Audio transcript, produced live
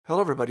Hello,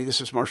 everybody. This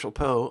is Marshall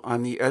Poe.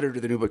 I'm the editor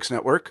of the New Books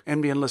Network.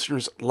 NBN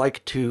listeners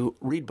like to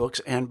read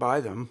books and buy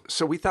them.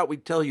 So we thought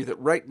we'd tell you that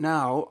right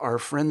now, our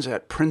friends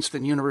at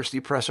Princeton University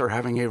Press are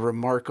having a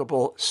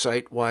remarkable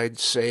site-wide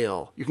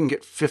sale. You can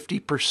get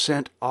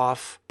 50%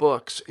 off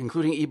books,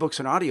 including ebooks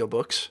and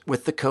audiobooks,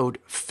 with the code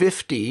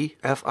 50,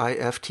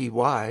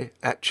 F-I-F-T-Y,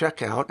 at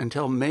checkout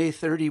until May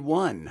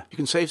 31. You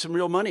can save some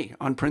real money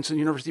on Princeton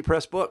University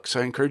Press books.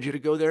 I encourage you to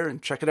go there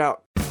and check it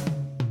out.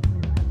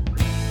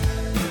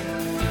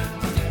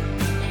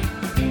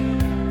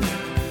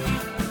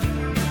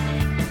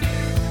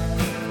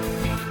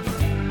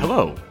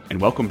 Hello, and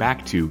welcome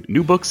back to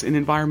New Books in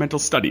Environmental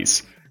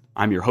Studies.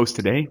 I'm your host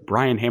today,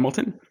 Brian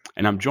Hamilton,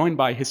 and I'm joined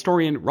by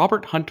historian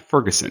Robert Hunt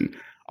Ferguson,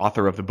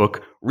 author of the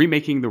book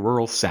Remaking the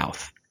Rural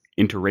South,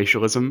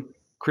 Interracialism,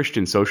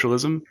 Christian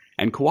Socialism,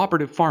 and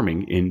Cooperative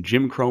Farming in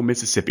Jim Crow,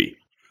 Mississippi.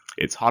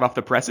 It's hot off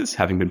the presses,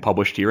 having been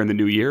published here in the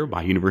new year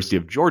by University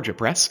of Georgia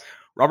Press.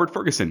 Robert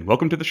Ferguson,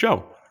 welcome to the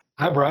show.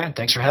 Hi, Brian.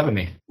 Thanks for having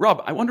me.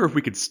 Rob, I wonder if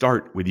we could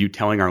start with you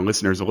telling our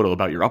listeners a little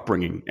about your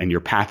upbringing and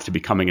your path to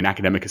becoming an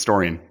academic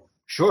historian.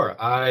 Sure.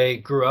 I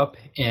grew up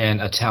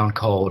in a town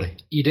called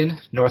Eden,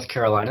 North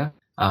Carolina.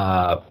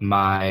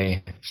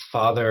 My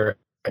father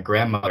and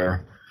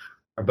grandmother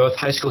are both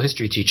high school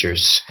history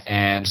teachers.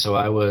 And so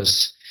I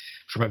was,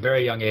 from a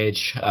very young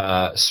age,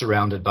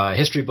 surrounded by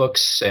history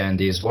books and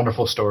these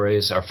wonderful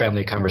stories. Our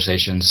family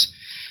conversations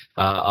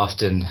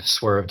often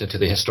swerved into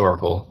the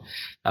historical.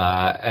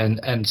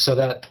 And so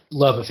that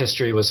love of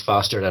history was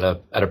fostered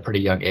at a pretty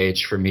young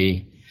age for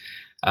me.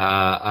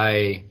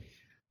 I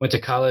went to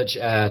college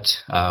at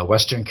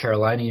Western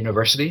Carolina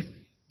University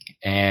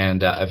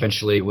and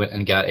eventually went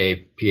and got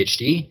a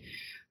PhD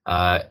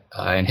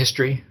in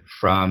history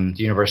from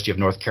the University of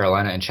North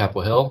Carolina in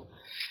Chapel Hill.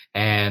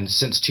 And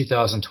since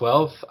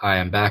 2012, I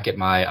am back at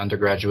my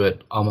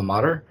undergraduate alma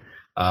mater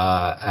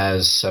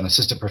as an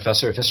assistant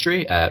professor of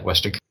history at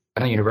Western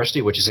Carolina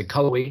University, which is in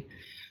Cullowhee,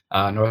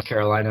 North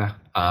Carolina.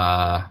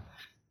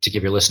 To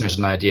give your listeners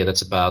an idea,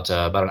 that's about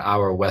an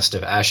hour west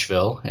of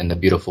Asheville in the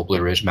beautiful Blue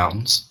Ridge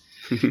Mountains.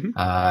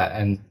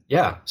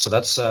 So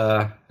that's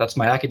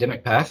my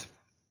academic path.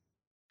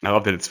 I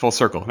love that it's full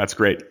circle. That's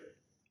great.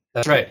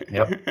 That's right.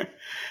 Yep.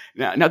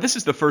 Now, this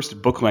is the first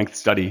book-length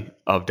study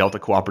of Delta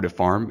Cooperative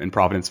Farm and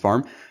Providence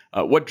Farm.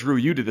 What drew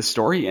you to this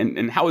story,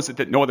 and how is it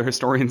that no other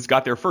historians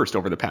got there first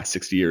over the past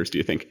 60 years, do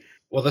you think?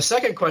 Well, the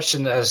second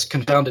question has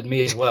confounded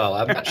me as well.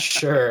 I'm not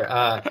sure.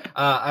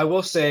 I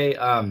will say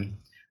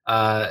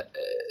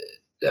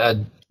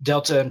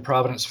Delta and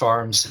Providence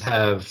Farms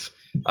have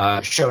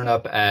shown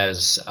up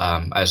as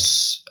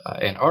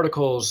in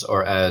articles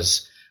or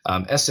as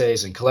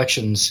essays and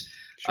collections.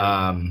 Sure.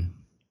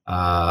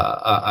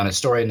 An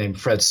historian named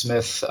Fred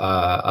Smith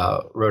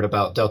wrote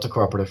about Delta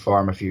Cooperative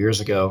Farm a few years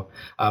ago.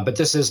 But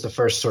this is the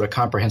first sort of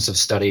comprehensive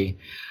study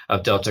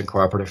of Delta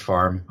Cooperative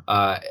Farm.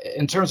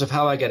 In terms of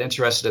how I got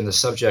interested in the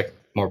subject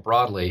more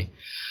broadly,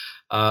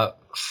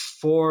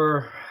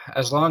 for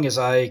as long as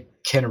I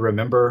can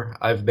remember,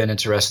 I've been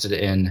interested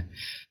in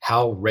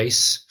how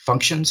race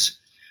functions.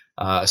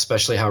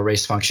 Especially how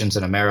race functions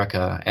in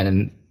America and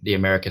in the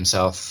American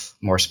South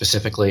more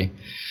specifically.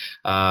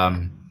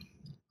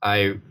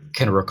 I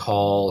can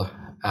recall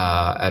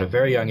at a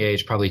very young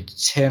age, probably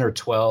 10 or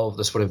 12,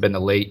 this would have been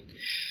the late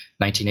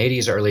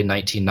 1980s, early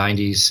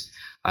 1990s.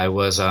 I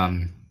was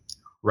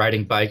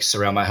riding bikes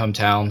around my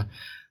hometown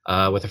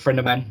with a friend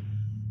of mine,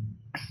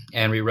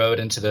 and we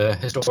rode into the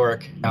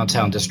historic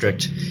downtown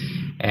district.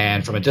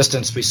 And from a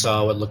distance, we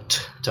saw what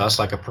looked to us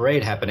like a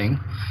parade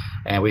happening.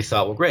 And we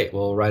thought, well, great,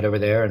 we'll ride over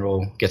there and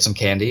we'll get some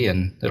candy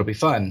and it'll be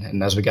fun.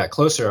 And as we got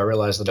closer, I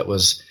realized that it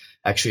was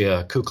actually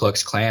a Ku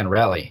Klux Klan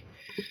rally.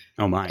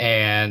 Oh, my.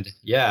 And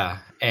yeah.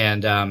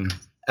 And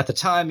at the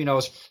time, I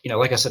was,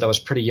 like I said, I was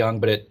pretty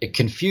young, but it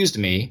confused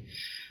me.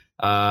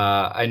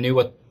 I knew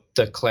what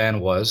the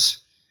Klan was.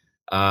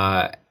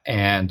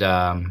 And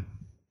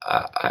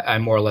I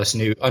more or less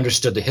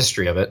understood the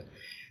history of it.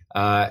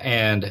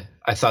 And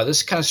I thought, this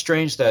is kind of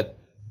strange that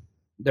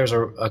there's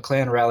a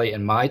Klan rally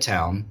in my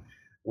town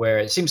where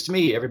it seems to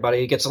me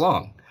everybody gets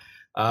along.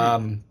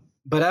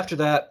 But after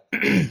that,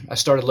 I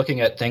started looking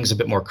at things a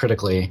bit more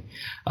critically,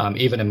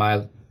 even in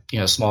my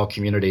small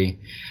community,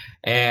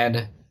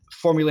 and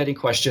formulating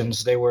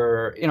questions. They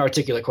were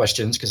inarticulate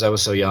questions because I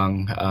was so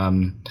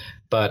young,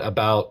 but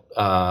about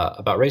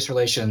race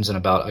relations and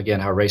about,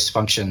 again, how race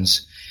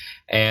functions.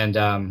 And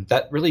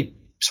that really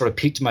sort of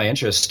piqued my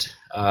interest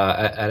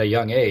at a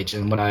young age.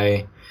 And when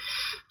I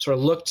sort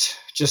of looked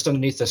just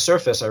underneath the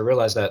surface, I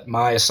realized that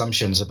my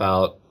assumptions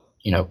about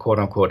quote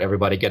unquote,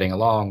 everybody getting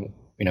along,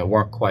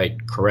 weren't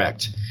quite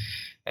correct.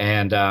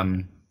 And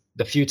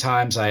the few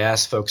times I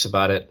asked folks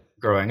about it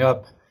growing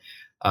up,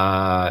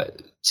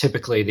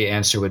 typically the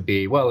answer would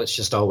be, well, it's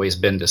just always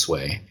been this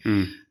way.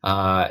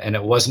 And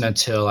it wasn't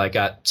until I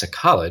got to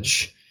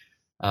college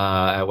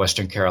at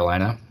Western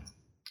Carolina,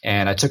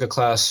 and I took a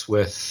class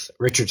with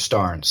Richard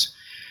Starnes.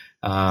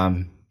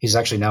 He's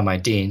actually now my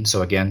dean,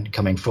 so again,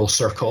 coming full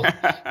circle.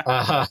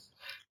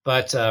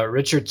 But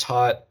Richard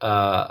taught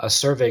a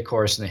survey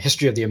course in the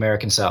history of the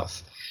American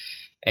South.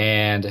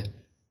 And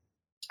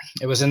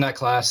it was in that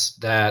class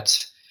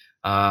that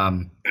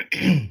I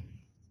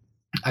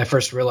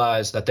first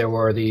realized that there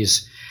were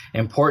these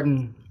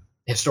important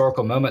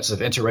historical moments of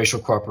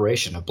interracial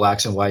cooperation, of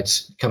blacks and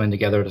whites coming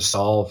together to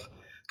solve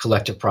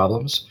collective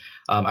problems.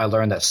 I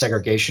learned that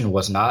segregation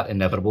was not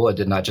inevitable. It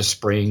did not just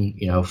spring,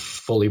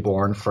 fully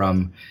born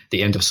from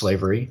the end of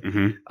slavery.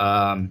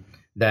 Mm-hmm.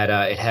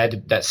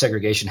 That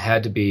segregation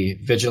had to be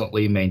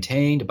vigilantly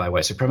maintained by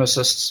white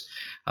supremacists.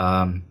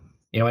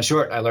 In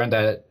short, I learned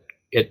that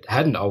it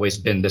hadn't always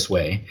been this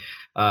way,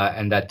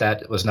 and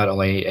that was not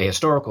only a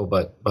historical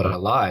but a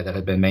lie that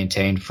had been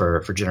maintained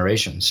for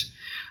generations.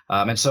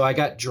 And so I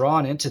got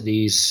drawn into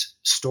these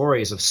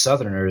stories of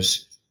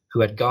Southerners who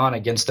had gone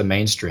against the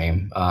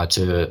mainstream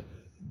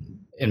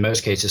in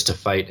most cases, to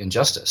fight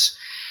injustice.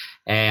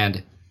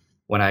 And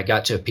when I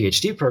got to a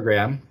PhD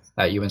program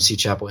at UNC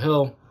Chapel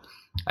Hill,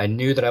 I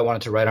knew that I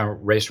wanted to write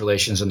on race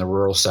relations in the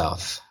rural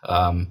South.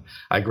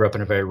 I grew up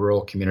in a very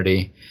rural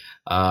community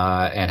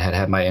and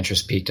had my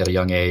interest piqued at a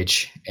young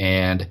age.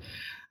 And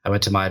I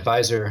went to my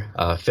advisor,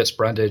 Fitz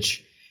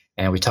Brundage,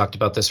 and we talked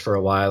about this for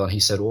a while. And he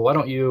said, well, why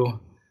don't you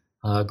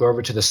go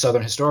over to the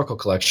Southern Historical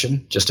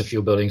Collection, just a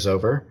few buildings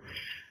over,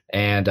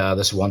 and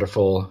this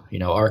wonderful,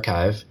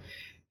 archive,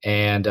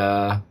 and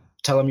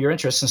tell them your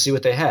interests and see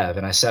what they have.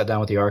 And I sat down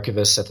with the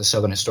archivists at the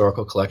Southern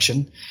Historical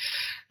Collection,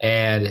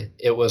 and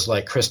it was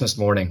like Christmas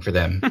morning for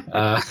them.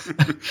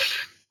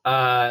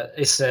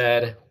 They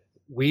said,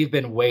 we've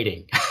been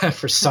waiting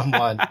for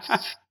someone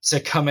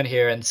to come in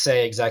here and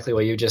say exactly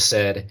what you just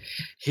said.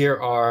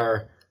 Here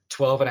are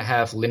 12 and a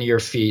half linear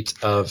feet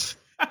of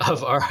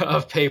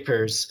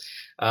papers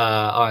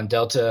on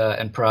Delta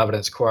and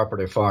Providence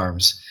cooperative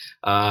farms.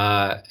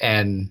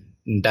 And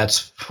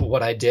that's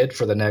what I did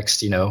for the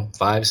next,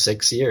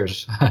 5-6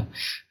 years. I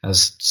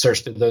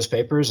searched through those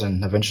papers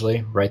and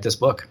eventually write this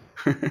book.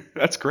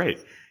 That's great.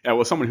 Yeah,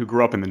 well, someone who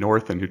grew up in the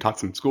North and who taught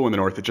some school in the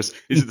North,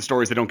 these are the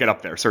stories that don't get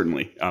up there.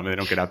 Certainly, they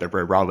don't get out there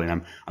very broadly.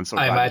 And I'm so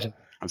glad.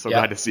 I'm so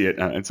glad to see it.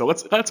 And so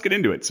let's get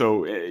into it.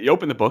 So you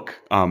open the book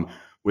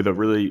with a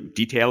really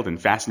detailed and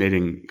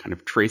fascinating kind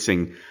of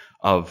tracing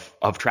of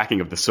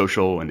tracking of the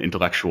social and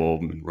intellectual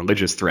and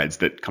religious threads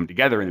that come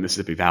together in the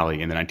Mississippi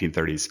Valley in the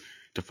 1930s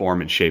to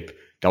form and shape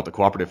Delta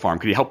Cooperative Farm.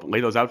 Could you help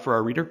lay those out for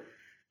our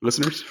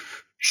listeners?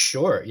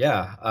 Sure.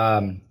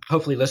 Yeah.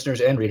 Hopefully listeners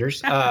and readers.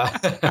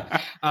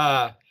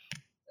 The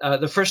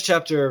first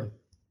chapter,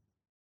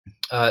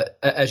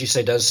 as you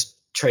say, does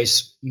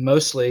trace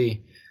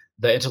mostly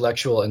the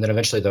intellectual and then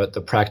eventually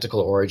the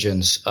practical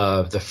origins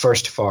of the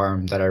first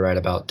farm that I write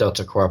about,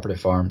 Delta Cooperative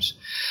Farms.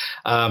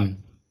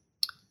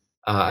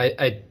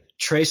 I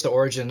trace the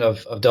origin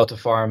of Delta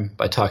Farm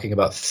by talking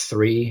about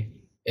three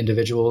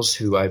individuals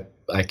who I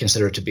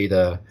consider to be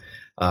the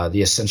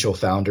essential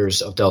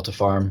founders of Delta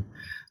Farm: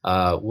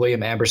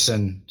 William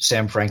Amberson,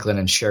 Sam Franklin,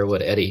 and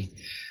Sherwood Eddy.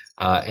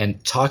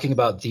 And talking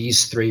about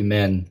these three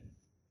men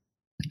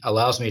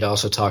allows me to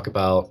also talk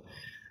about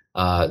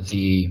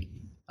the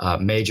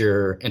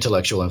major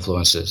intellectual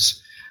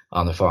influences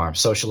on the farm: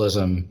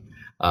 socialism,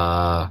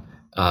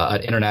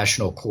 an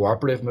international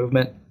cooperative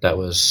movement that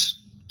was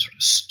sort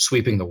of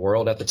sweeping the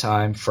world at the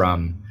time,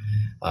 from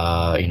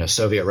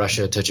Soviet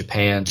Russia to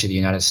Japan to the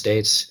United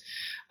States.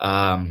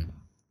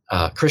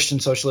 Christian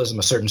socialism,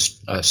 a certain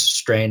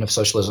strain of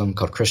socialism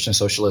called Christian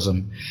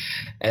socialism,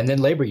 and then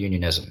labor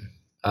unionism.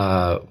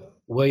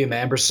 William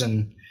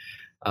Amberson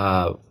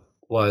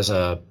was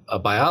a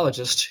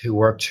biologist who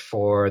worked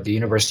for the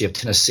University of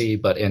Tennessee,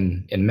 but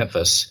in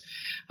Memphis.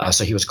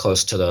 So he was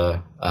close to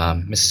the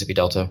Mississippi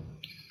Delta.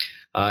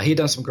 He'd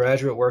done some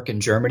graduate work in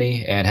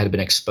Germany and had been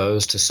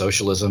exposed to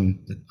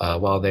socialism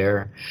while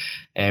there.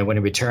 And when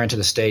he returned to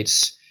the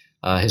States,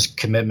 his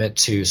commitment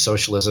to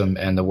socialism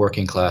and the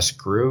working class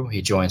grew.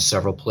 He joined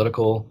several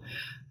political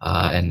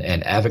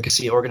and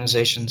advocacy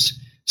organizations,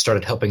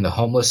 started helping the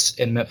homeless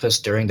in Memphis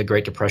during the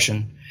Great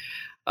Depression.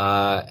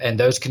 And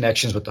those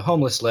connections with the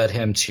homeless led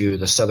him to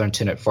the Southern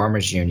Tenant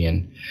Farmers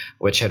Union,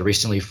 which had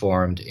recently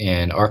formed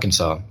in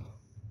Arkansas.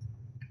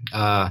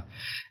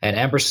 And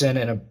Amberson,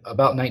 in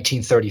about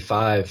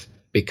 1935,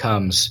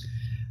 becomes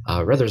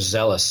rather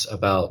zealous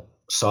about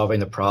solving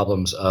the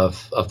problems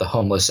of the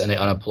homeless and the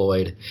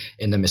unemployed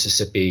in the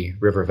Mississippi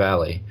River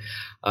Valley.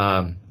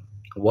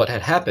 What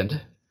had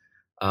happened,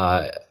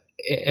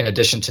 in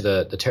addition to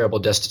the terrible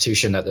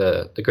destitution that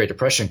the Great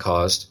Depression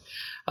caused,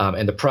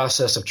 in the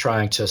process of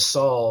trying to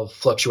solve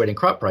fluctuating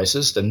crop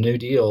prices, the New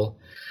Deal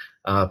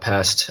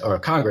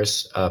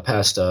Congress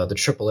passed the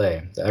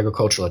AAA, the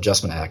Agricultural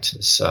Adjustment Act,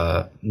 this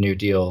New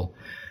Deal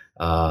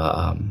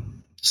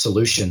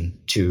solution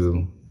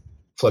to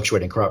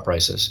fluctuating crop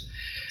prices.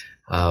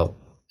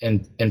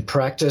 In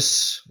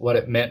practice, what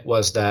it meant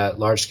was that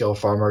large-scale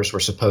farmers were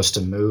supposed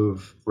to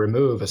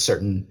remove a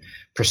certain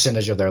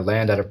percentage of their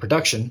land out of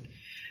production.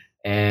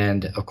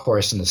 And of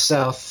course, in the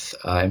South,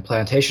 in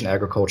plantation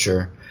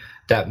agriculture,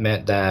 that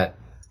meant that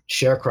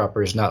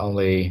sharecroppers not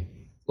only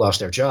lost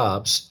their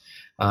jobs,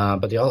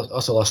 but they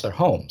also lost their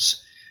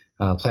homes.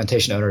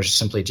 Plantation owners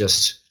simply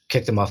just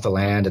kicked them off the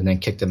land and then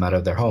kicked them out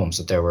of their homes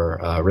that they were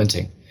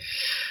renting.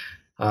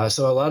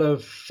 So a lot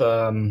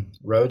of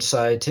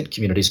roadside tent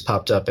communities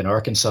popped up in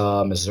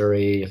Arkansas,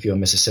 Missouri, a few in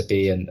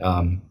Mississippi,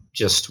 and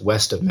just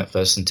west of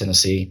Memphis in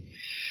Tennessee.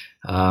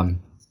 And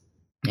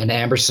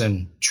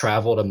Amberson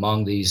traveled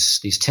among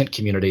these tent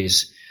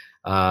communities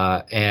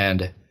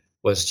and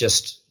was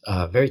just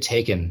very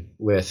taken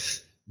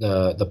with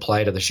the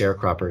plight of the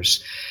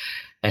sharecroppers.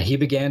 And he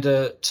began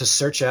to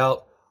search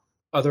out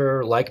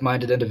other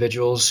like-minded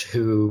individuals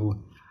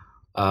who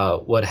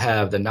would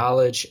have the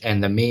knowledge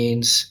and the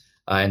means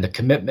and the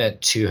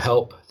commitment to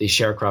help these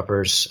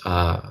sharecroppers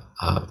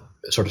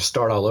sort of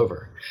start all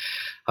over.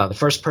 The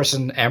first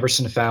person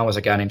Amberson found was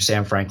a guy named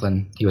Sam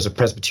Franklin. He was a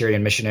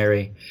Presbyterian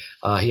missionary.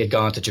 He had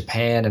gone to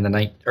Japan in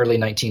the early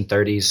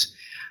 1930s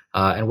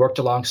and worked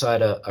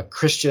alongside a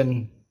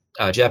Christian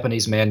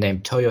Japanese man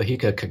named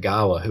Toyohiko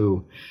Kagawa,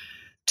 who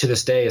to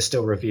this day is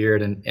still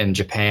revered in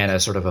Japan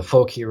as sort of a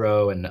folk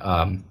hero and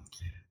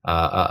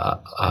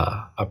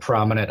a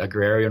prominent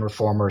agrarian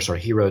reformer, sort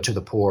of hero to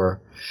the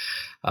poor.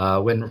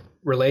 When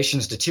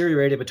relations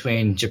deteriorated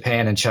between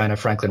Japan and China,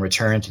 Franklin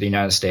returned to the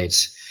United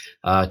States,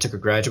 took a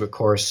graduate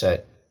course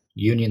at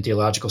Union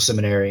Theological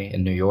Seminary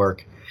in New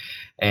York,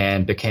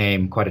 and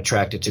became quite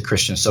attracted to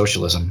Christian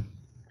socialism.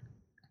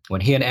 When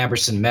he and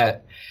Amberson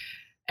met,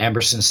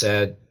 Amberson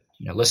said,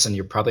 listen,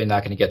 you're probably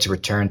not going to get to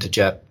return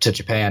to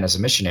Japan as a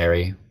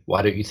missionary.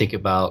 Why don't you think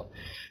about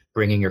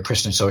bringing your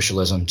Christian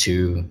socialism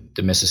to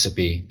the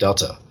Mississippi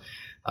Delta?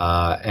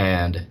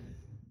 And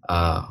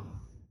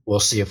we'll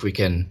see if we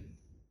can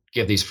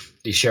give these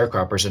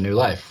sharecroppers a new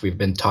life. We've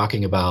been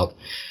talking about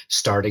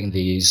starting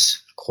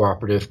these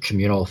cooperative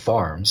communal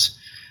farms,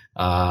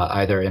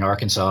 either in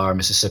Arkansas or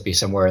Mississippi,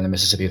 somewhere in the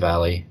Mississippi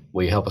Valley.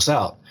 Will you help us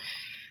out?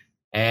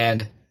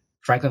 And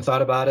Franklin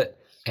thought about it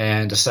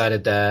and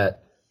decided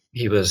that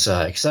he was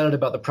excited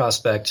about the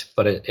prospect,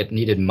 but it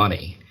needed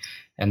money.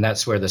 And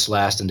that's where this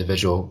last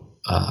individual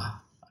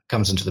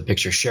comes into the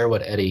picture,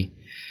 Sherwood Eddy,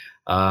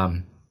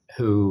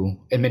 who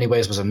in many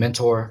ways was a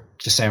mentor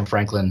to Sam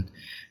Franklin.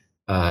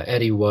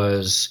 Eddy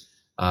was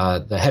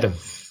the head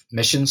of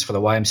missions for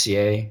the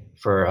YMCA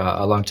for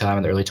a long time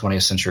in the early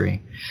 20th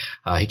century.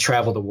 He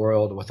traveled the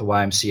world with the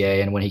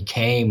YMCA, and when he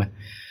came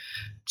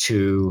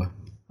to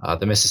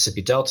the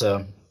Mississippi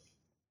Delta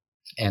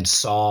and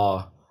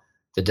saw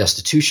the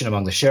destitution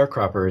among the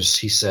sharecroppers,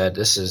 he said,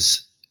 this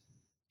is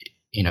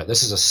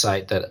a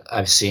sight that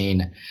I've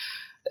seen.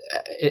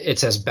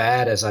 It's as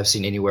bad as I've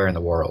seen anywhere in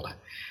the world.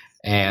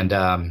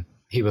 And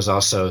he was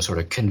also sort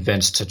of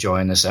convinced to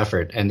join this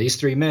effort. And these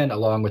three men,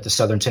 along with the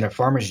Southern Tenant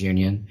Farmers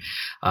Union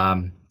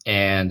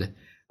and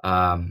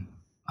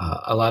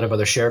a lot of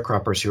other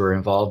sharecroppers who were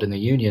involved in the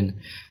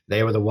union,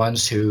 they were the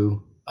ones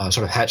who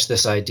sort of hatched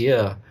this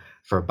idea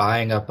for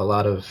buying up a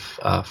lot of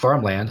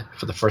farmland.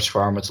 For the first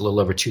farm, it's a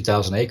little over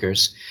 2,000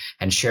 acres.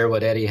 And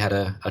Sherwood Eddy had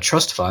a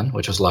trust fund,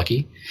 which was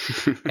lucky.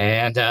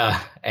 and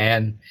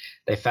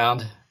they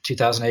found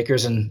 2,000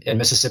 acres in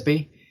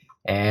Mississippi.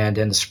 And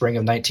in the spring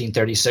of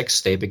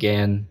 1936, they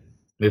began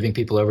moving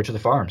people over to the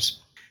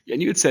farms. Yeah,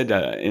 and you had said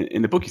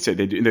in the book, you said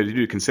they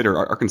do consider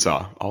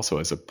Arkansas also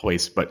as a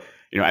place, but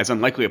as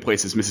unlikely a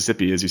place as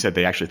Mississippi, as you said,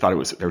 they actually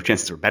thought their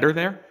chances were better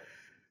there.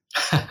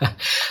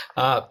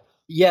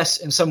 Yes,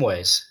 in some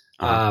ways.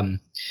 Uh-huh.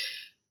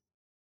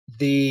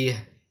 The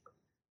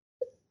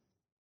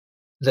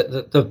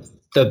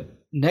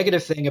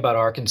negative thing about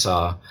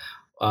Arkansas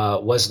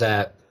was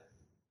that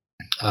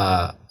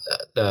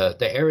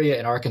the area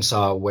in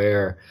Arkansas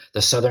where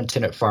the Southern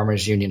Tenant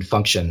Farmers Union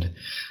functioned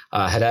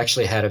had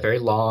actually had a very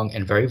long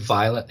and very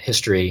violent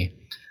history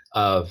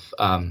of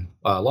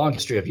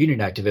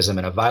union activism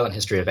and a violent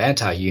history of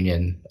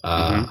anti-union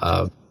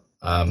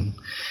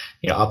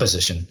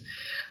opposition,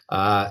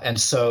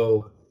 and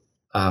so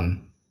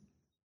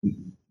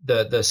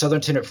the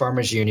Southern Tenant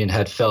Farmers Union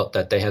had felt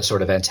that they had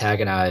sort of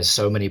antagonized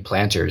so many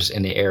planters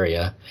in the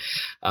area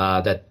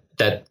that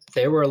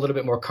they were a little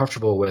bit more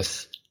comfortable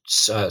with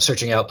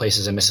searching out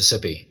places in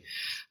Mississippi.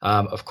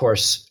 Of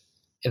course,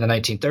 in the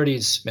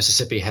 1930s,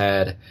 Mississippi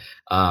had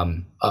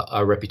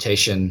a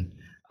reputation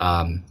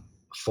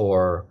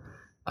for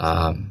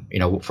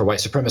white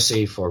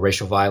supremacy, for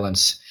racial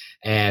violence,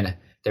 and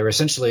they were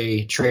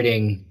essentially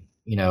trading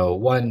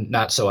one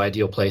not so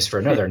ideal place for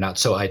another not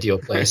so ideal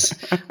place.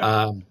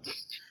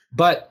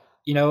 But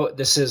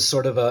this is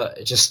sort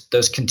of just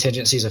those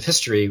contingencies of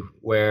history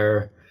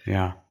where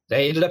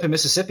they ended up in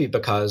Mississippi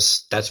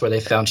because that's where they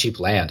found cheap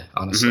land,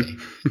 honestly.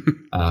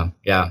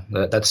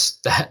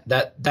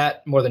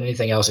 That more than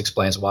anything else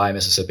explains why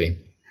Mississippi.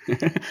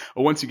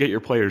 Well, once you get your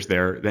players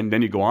there,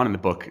 then you go on in the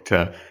book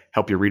to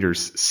help your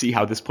readers see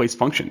how this place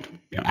functioned,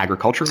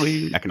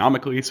 agriculturally,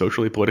 economically,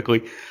 socially,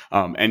 politically.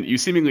 And you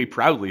seemingly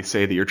proudly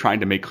say that you're trying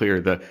to make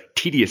clear the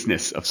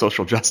tediousness of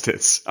social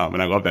justice.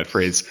 And I love that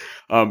phrase.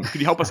 Could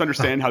you help us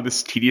understand how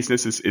this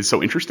tediousness is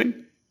so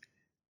interesting?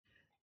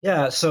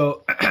 Yeah.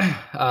 So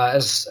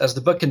as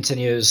the book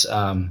continues,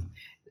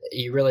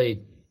 you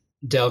really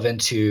delve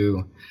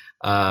into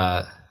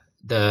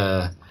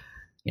the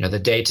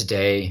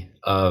day-to-day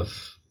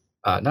of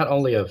not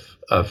only of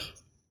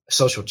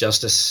social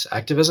justice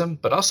activism,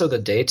 but also the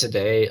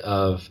day-to-day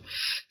of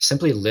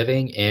simply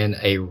living in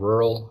a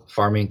rural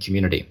farming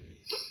community.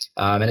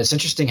 And it's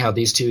interesting how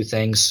these two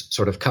things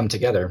sort of come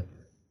together,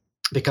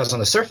 because on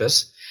the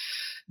surface,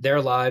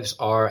 their lives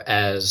are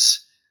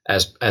as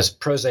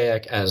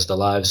prosaic as the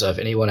lives of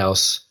anyone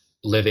else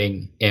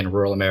living in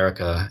rural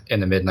America in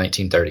the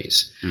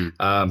mid-1930s.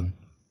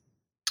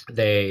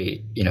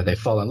 They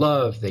fall in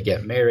love, they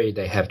get married,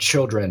 they have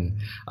children,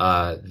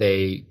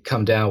 they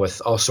come down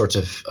with all sorts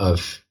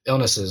of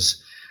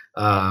illnesses.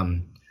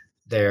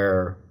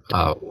 They're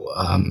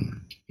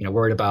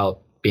worried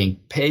about being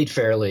paid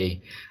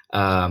fairly.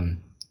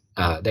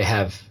 They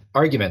have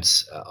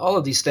arguments. All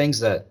of these things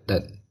that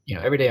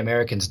everyday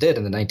Americans did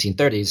in the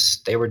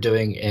 1930s, they were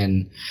doing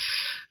in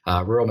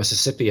rural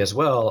Mississippi as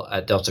well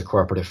at Delta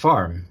Cooperative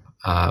Farm.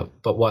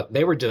 But what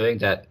they were doing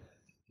that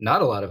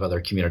not a lot of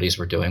other communities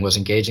were doing was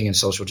engaging in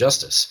social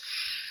justice.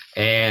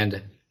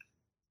 And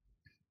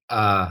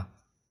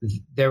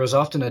there was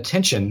often a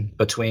tension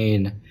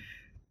between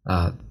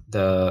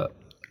the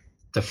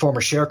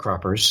former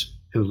sharecroppers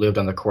who lived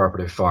on the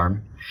cooperative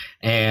farm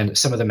and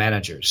some of the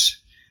managers.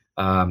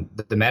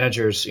 The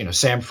managers,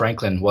 Sam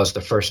Franklin was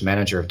the first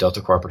manager of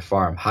Delta Cooperative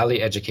Farm,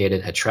 highly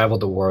educated, had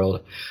traveled the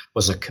world,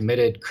 was a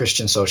committed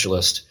Christian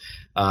socialist,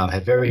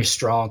 had very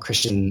strong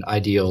Christian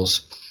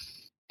ideals.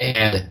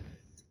 And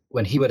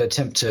when he would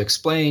attempt to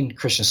explain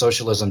Christian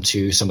socialism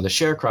to some of the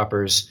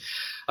sharecroppers,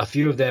 a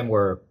few of them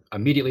were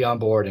immediately on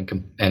board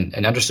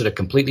and understood it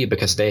completely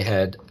because they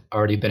had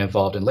already been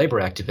involved in labor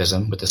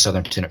activism with the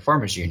Southern Tenant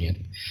Farmers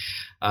Union.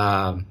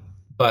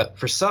 But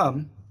for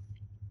some,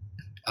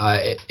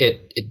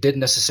 it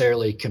didn't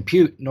necessarily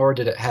compute, nor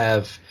did it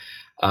have,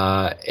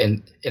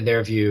 in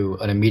their view,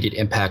 an immediate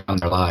impact on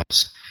their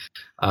lives.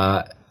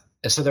 And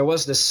so there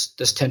was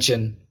this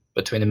tension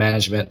between the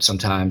management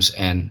sometimes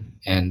and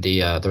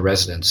the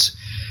residents.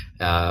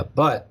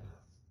 But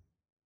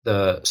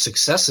the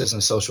successes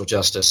in social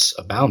justice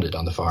abounded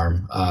on the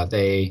farm.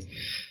 They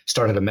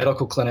started a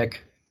medical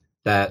clinic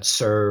that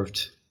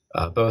served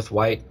both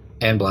white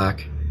and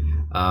black.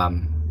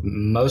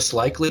 Most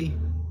likely,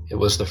 it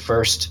was the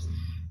first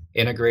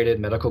integrated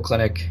medical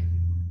clinic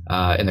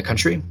in the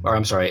country, or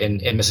I'm sorry,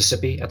 in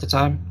Mississippi at the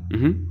time.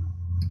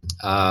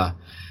 Mm-hmm.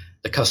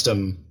 The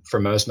custom for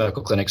most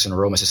medical clinics in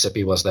rural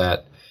Mississippi was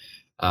that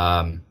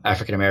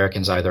African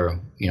Americans either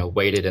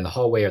waited in the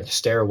hallway or the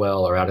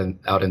stairwell or out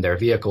in their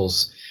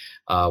vehicles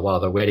while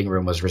the waiting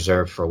room was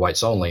reserved for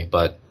whites only.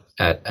 But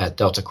at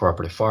Delta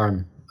Cooperative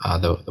Farm,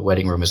 the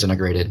waiting room is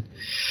integrated.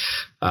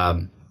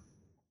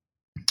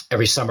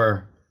 Every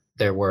summer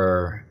there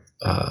were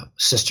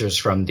sisters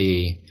from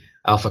the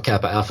Alpha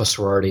Kappa Alpha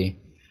sorority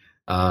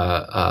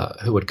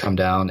who would come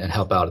down and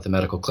help out at the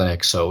medical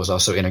clinic. So it was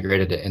also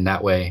integrated in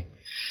that way.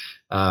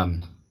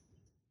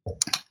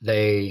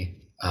 They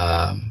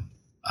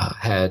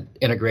had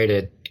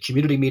integrated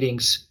community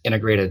meetings,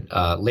 integrated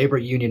labor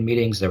union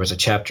meetings. There was a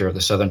chapter of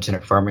the Southern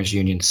Tenant Farmers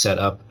Union set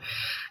up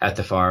at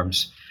the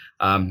farms.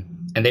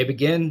 And they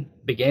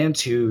began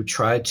to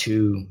try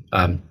to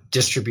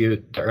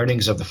distribute the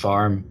earnings of the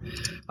farm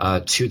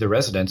to the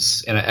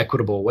residents in an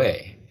equitable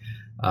way.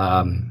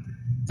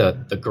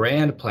 The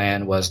grand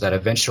plan was that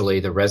eventually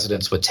the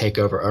residents would take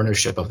over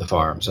ownership of the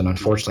farms, and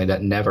unfortunately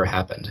that never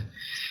happened.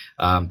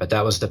 But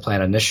that was the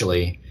plan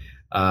initially.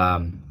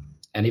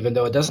 And even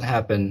though it doesn't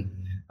happen,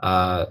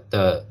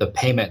 the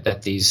payment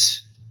that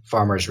these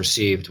farmers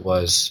received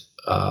was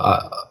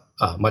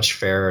much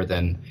fairer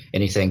than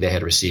anything they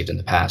had received in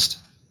the past.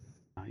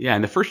 Yeah,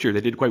 and the first year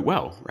they did quite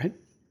well, right?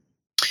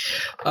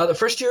 The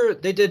first year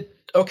they did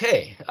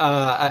okay.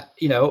 I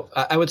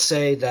would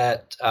say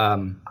that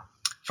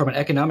from an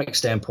economic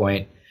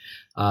standpoint,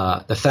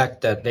 the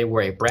fact that they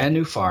were a brand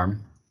new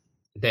farm,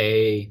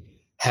 they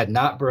had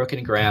not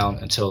broken ground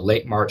until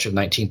late March of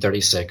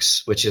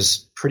 1936, which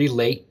is pretty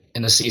late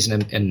in the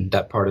season in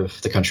that part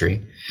of the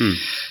country.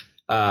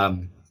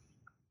 And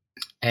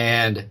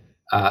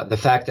the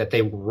fact that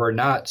they were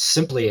not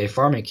simply a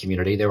farming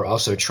community, they were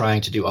also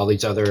trying to do all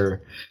these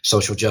other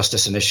social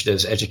justice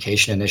initiatives,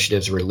 education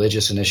initiatives,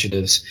 religious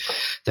initiatives.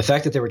 The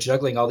fact that they were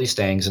juggling all these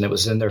things, and it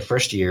was in their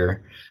first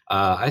year,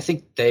 I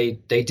think they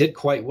did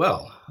quite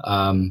well.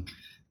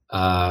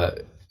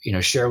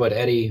 Sherwood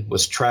Eddy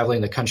was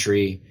traveling the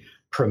country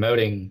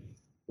promoting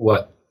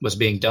what was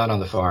being done on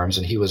the farms,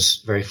 and he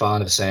was very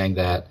fond of saying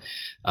that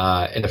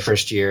in the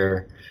first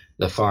year,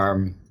 the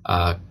farm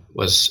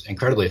was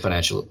incredibly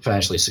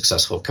financially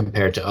successful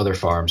compared to other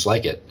farms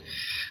like it.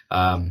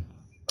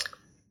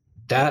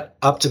 That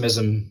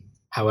optimism,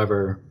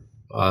 however,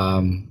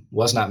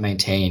 was not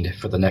maintained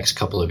for the next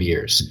couple of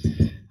years.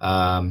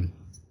 And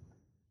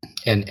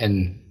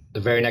the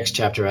very next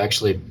chapter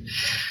actually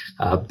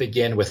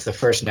begin with the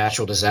first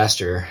natural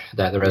disaster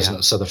that the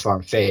residents of the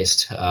farm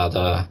faced,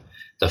 the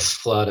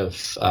flood of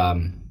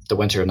the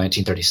winter of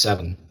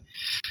 1937.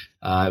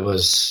 It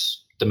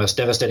was the most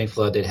devastating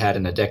flood they'd had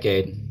in a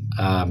decade.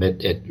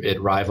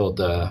 It rivaled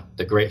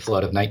the Great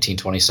Flood of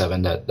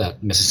 1927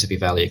 that Mississippi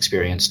Valley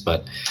experienced.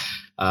 But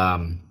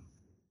the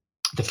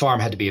farm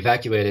had to be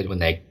evacuated when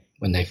they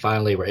when they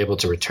finally were able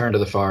to return to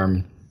the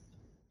farm,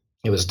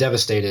 it was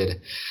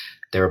devastated.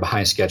 They were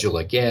behind schedule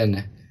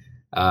again,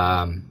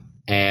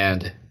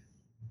 and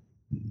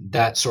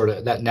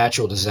that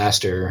natural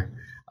disaster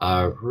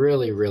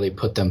really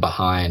put them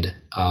behind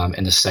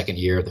in the second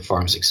year of the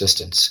farm's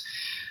existence.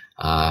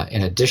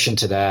 In addition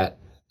to that,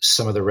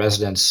 some of the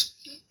residents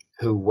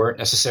who weren't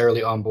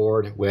necessarily on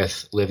board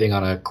with living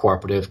on a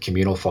cooperative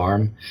communal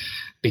farm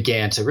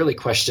began to really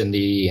question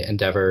the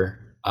endeavor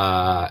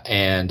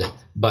and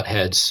butt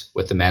heads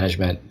with the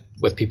management,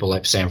 with people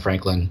like Sam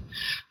Franklin,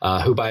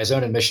 who by his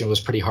own admission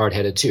was pretty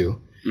hard-headed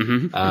too.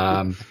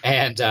 Mm-hmm.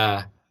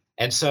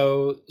 And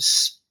so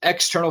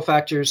external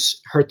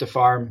factors hurt the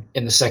farm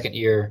in the second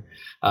year,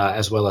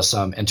 as well as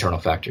some internal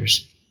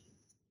factors.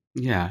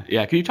 Yeah.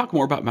 Can you talk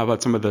more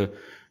about some of the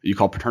you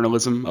call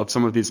paternalism of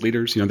some of these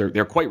leaders? You know,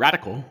 they're quite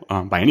radical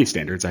by any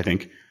standards, I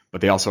think,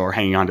 but they also are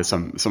hanging on to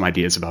some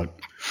ideas about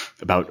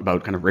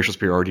kind of racial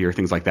superiority or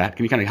things like that.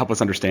 Can you kind of help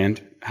us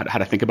understand how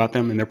to think about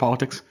them in their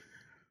politics?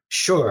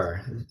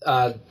 Sure.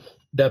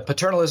 The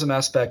paternalism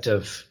aspect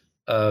of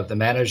the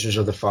managers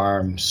of the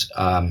farms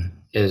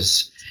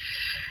is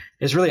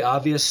really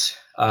obvious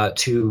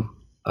to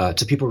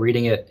people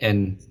reading it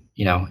in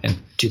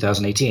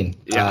 2018.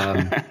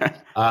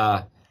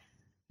 Yeah.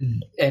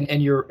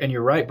 And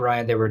you're right,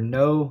 Brian. They were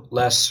no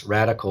less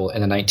radical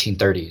in the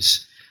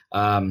 1930s.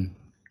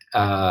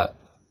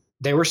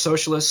 They were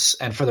socialists,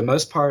 and for the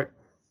most part,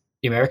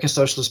 the American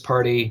Socialist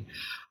Party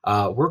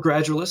were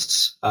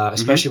gradualists,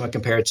 especially when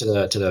compared to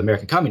the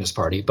American Communist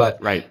Party.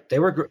 But right. they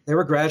were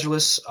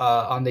gradualists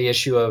on the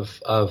issue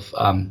of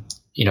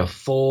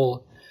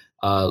full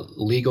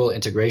legal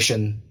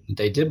integration.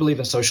 They did believe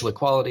in social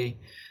equality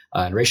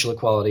and racial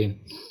equality,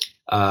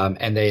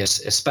 and they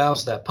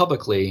espoused that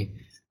publicly.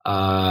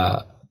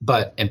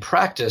 But in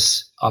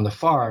practice on the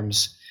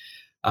farms,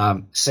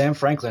 Sam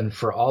Franklin,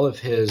 for all of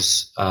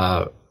his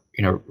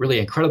really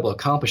incredible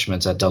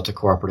accomplishments at Delta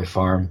Cooperative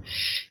Farm,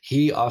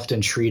 he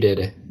often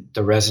treated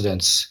the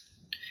residents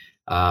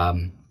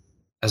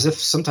as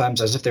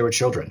if they were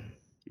children.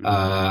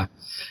 And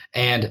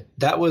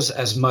that was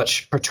as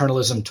much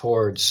paternalism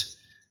towards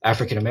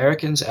African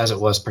Americans as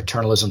it was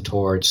paternalism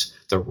towards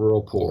the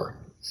rural poor.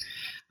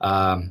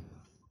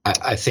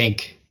 I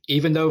think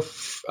even though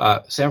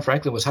Sam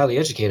Franklin was highly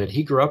educated,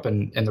 he grew up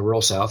in the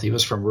rural South. He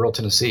was from rural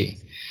Tennessee.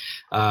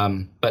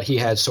 But he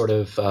had sort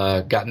of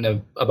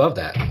gotten above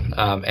that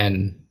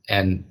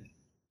and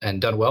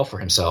done well for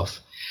himself.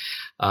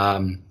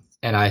 And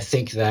I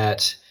think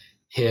that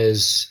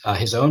his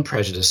own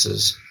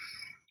prejudices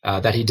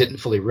that he didn't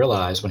fully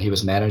realize when he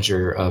was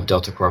manager of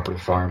Delta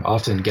Cooperative Farm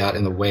often got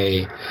in the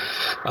way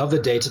of the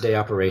day-to-day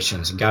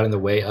operations and got in the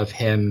way of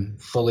him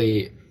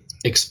fully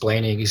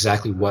explaining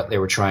exactly what they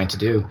were trying to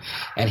do.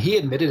 And he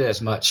admitted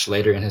as much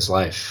later in his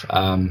life.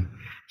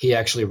 He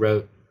actually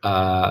wrote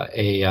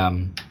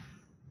a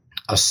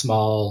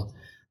small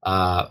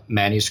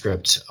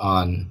manuscript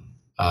on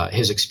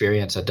his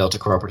experience at Delta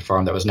Cooperative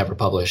Farm that was never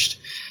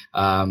published.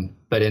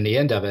 But in the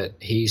end of it,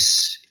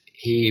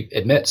 he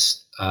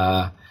admits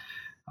that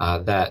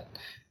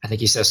I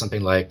think he says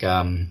something like,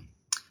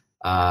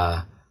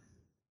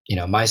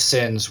 my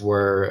sins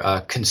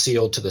were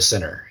concealed to the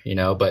sinner,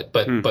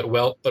 but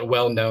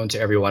well known to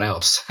everyone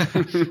else.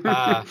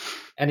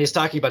 And he's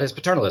talking about his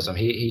paternalism.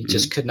 He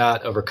just could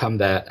not overcome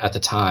that at the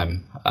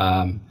time.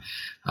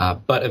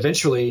 But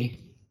eventually,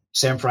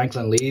 Sam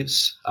Franklin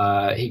leaves.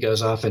 He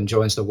goes off and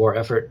joins the war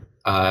effort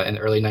in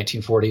the early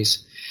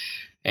 1940s.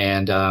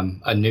 And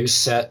a new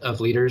set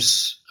of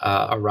leaders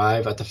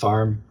arrive at the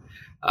farm.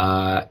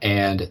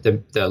 And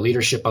the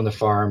leadership on the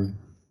farm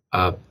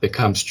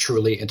becomes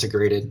truly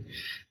integrated.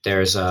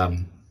 There's a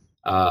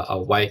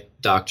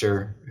white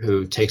doctor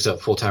who takes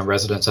up full-time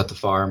residence at the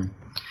farm.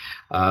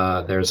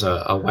 There's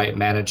a white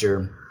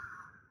manager.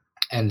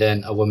 And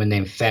then a woman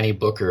named Fanny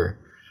Booker,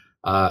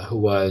 who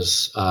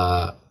was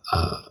a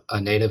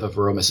native of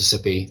rural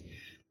Mississippi.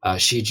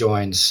 She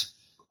joins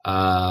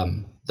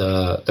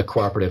the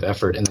cooperative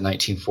effort in the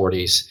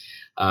 1940s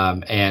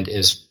and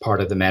is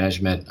part of the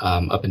management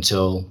up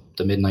until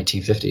the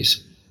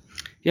mid-1950s.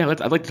 Yeah,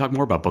 I'd like to talk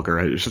more about Booker.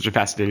 He's such a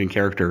fascinating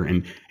character.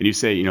 And you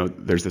say,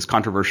 there's this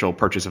controversial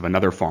purchase of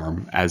another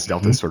farm as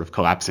Delta's sort of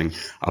collapsing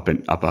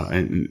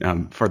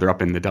further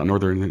up in the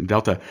northern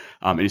Delta.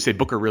 And you say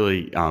Booker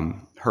really,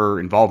 her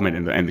involvement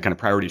and the kind of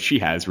priorities she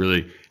has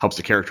really helps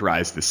to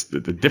characterize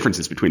the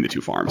differences between the two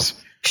farms.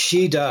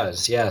 She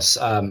does, yes.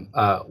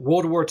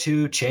 World War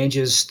II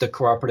changes the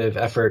cooperative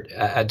effort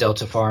at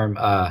Delta Farm.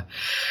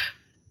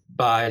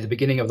 By the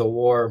beginning of the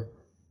war,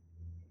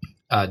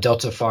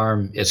 Delta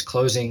Farm is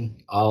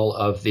closing. All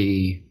of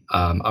the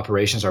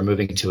operations are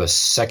moving to a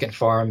second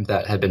farm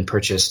that had been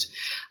purchased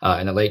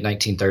in the late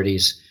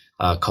 1930s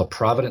called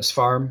Providence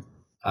Farm.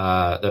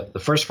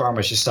 The first farm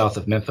was just south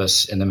of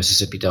Memphis in the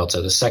Mississippi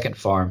Delta. The second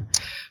farm,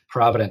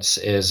 Providence,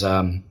 is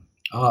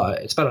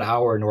it's about an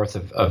hour north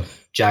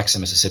of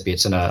Jackson, Mississippi.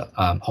 It's in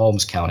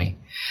Holmes County.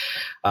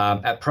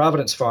 At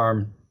Providence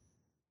Farm,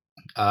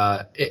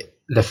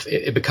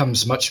 it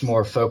becomes much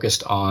more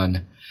focused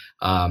on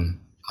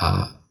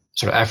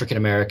sort of African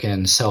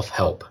American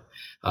self-help.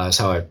 Is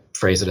how I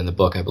phrase it in the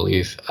book, I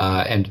believe.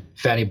 And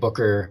Fanny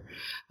Booker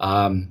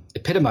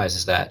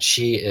epitomizes that.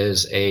 She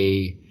is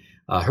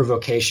her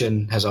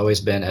vocation has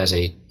always been as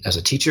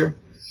a teacher.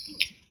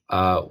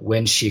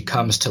 When she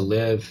comes to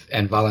live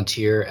and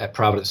volunteer at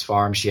Providence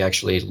Farm, she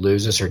actually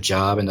loses her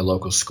job in the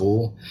local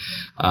school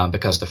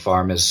because the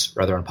farm is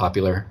rather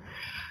unpopular.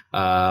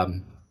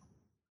 And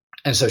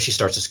so she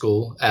starts a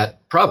school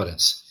at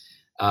Providence,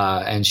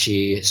 and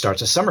she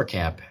starts a summer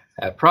camp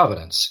at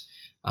Providence.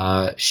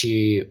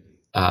 She,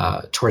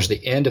 towards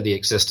the end of the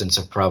existence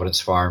of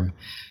Providence Farm,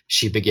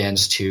 she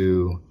begins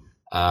to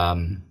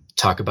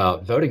talk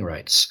about voting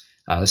rights.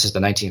 This is the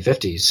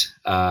 1950s.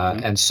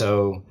 And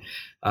so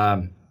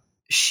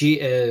she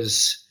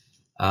is,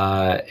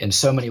 in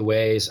so many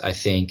ways, I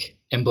think,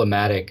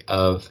 emblematic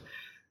of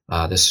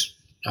this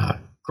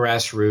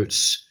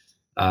grassroots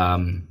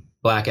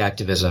Black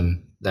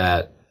activism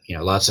that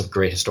lots of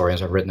great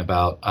historians have written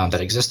about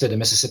that existed in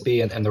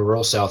Mississippi and the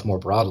rural South more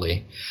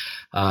broadly.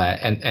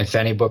 And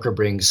Fanny Booker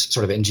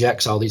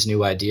injects all these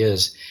new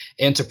ideas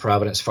into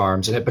Providence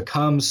Farms, and it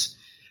becomes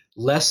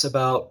less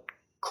about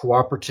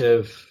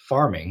cooperative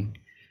farming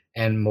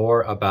and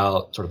more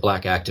about sort of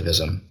Black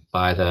activism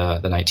by the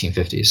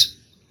 1950s.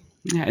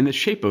 Yeah, and the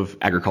shape of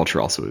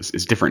agriculture also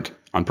is different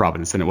on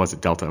Providence than it was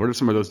at Delta. What are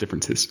some of those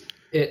differences?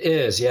 It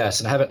is, yes.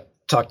 And I haven't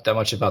talked that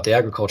much about the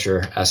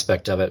agriculture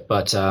aspect of it,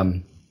 but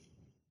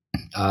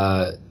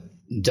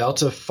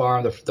Delta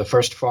Farm, the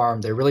first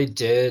farm, they really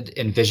did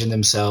envision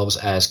themselves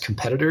as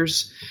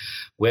competitors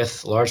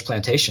with large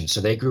plantations. So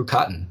they grew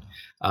cotton.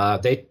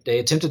 They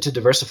attempted to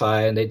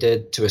diversify, and they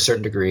did to a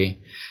certain degree,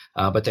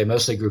 but they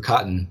mostly grew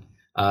cotton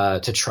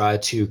to try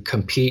to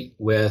compete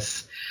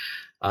with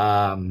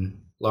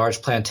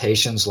large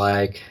plantations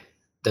like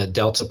the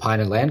Delta Pine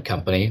and Land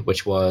Company,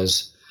 which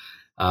was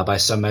by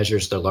some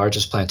measures the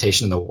largest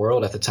plantation in the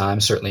world at the time,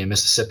 certainly in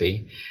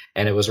Mississippi.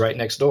 And it was right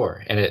next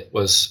door. And it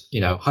was,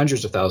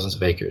 hundreds of thousands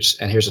of acres.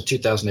 And here's a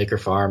 2,000-acre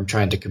farm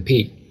trying to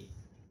compete.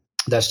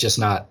 That's just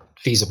not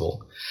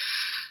feasible.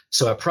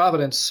 So at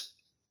Providence,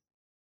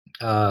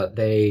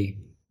 they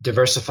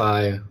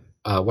diversify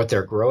what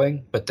they're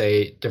growing, but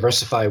they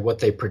diversify what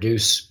they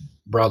produce,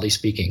 broadly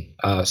speaking.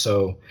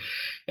 So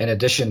in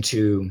addition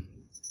to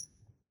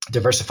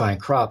diversifying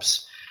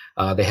crops,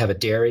 they have a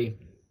dairy.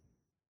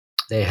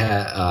 They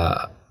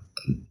have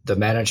the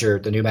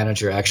new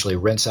manager actually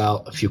rents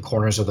out a few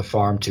corners of the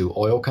farm to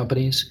oil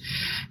companies,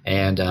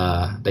 and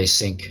they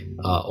sink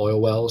oil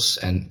wells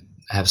and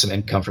have some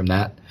income from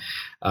that.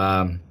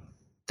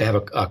 They have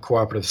a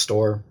cooperative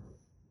store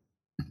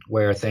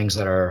where things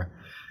that are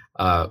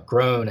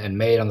grown and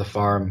made on the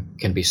farm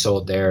can be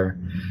sold there.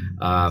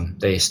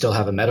 They still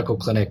have a medical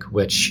clinic,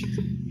 which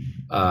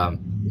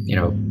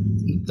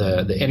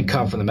the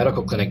income from the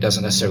medical clinic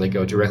doesn't necessarily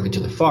go directly to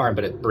the farm,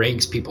 but it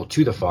brings people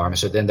to the farm.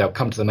 So then they'll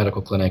come to the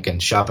medical clinic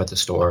and shop at the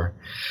store.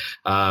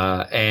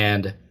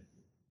 And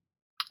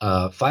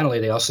finally,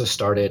 they also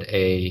started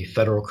a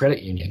federal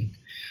credit union,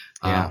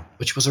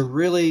 which was a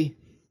really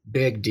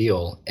big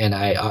deal. And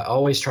I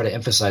always try to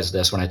emphasize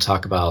this when I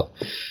talk about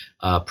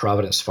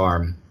Providence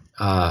Farm.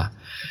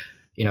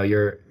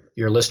 Your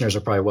listeners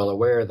are probably well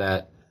aware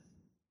that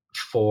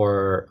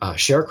for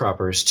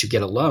sharecroppers to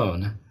get a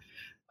loan,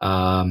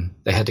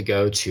 they had to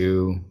go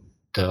to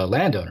the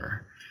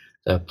landowner,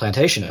 the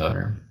plantation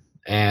owner,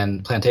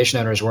 and plantation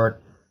owners weren't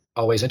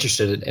always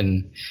interested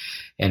in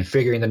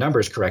figuring the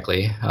numbers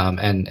correctly.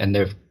 And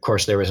there, of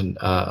course, there was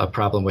a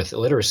problem with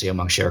illiteracy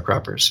among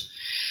sharecroppers.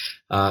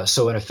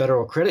 So when a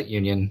federal credit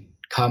union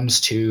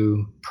comes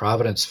to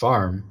Providence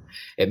Farm,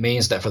 it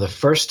means that for the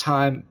first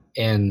time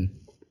in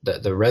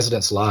the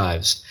residents'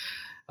 lives,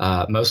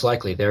 most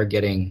likely they're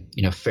getting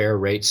fair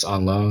rates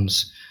on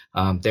loans.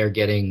 They're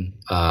getting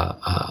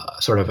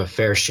sort of a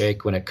fair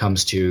shake when it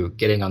comes to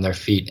getting on their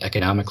feet,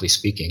 economically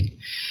speaking.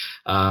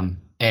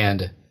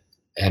 And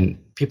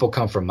people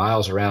come from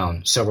miles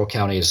around, several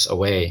counties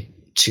away,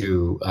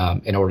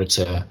 in order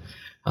to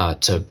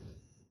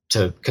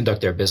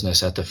conduct their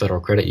business at the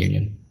Federal Credit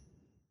Union.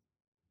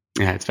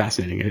 Yeah, it's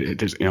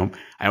fascinating.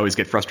 I always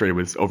get frustrated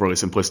with overly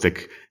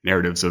simplistic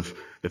narratives of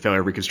the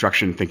failure of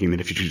Reconstruction, thinking that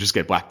if you could just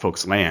get Black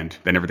folks land,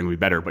 then everything would be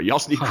better. But you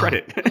also need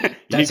credit.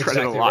 You need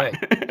credit a lot.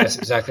 Right. That's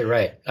exactly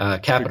right.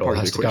 Capital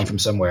has to come from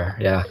somewhere.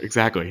 Yeah,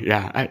 exactly.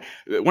 Yeah.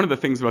 One of the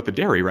things about the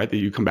dairy, right, that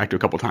you come back to a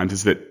couple of times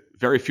is that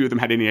very few of them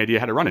had any idea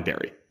how to run a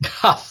dairy.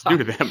 It's new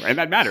to them, and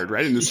that mattered,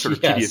 right, in this sort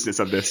of tediousness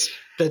of this.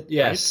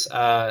 Yes.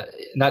 Right?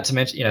 Not to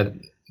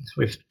mention,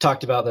 we've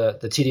talked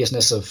about the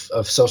tediousness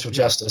of social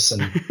justice,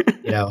 and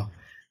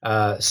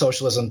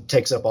socialism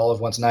takes up all of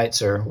one's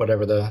nights, or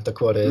whatever the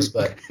quote is.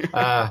 But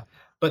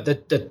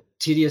the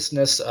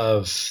tediousness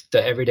of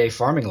the everyday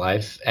farming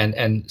life,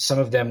 and some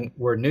of them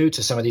were new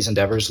to some of these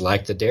endeavors,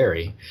 like the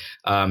dairy,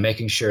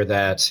 making sure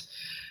that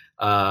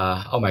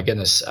oh my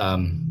goodness,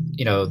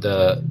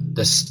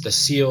 the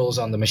seals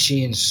on the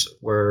machines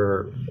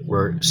were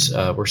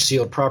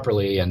sealed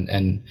properly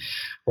and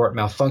weren't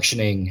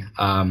malfunctioning.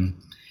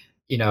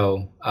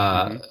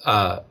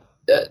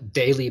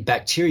 daily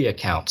bacteria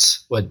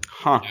counts would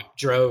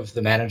drove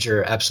the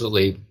manager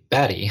absolutely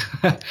batty.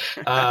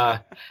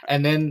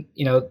 And then,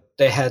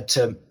 they had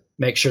to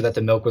make sure that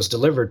the milk was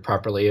delivered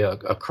properly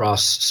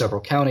across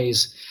several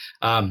counties.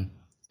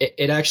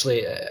 It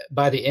actually,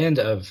 by the end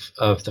of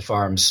the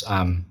farms,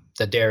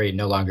 the dairy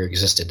no longer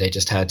existed. They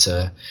just had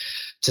to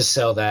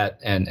sell that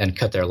and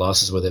cut their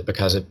losses with it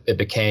because it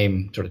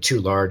became sort of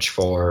too large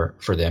for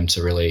them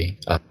to really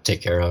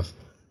take care of.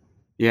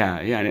 Yeah.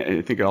 And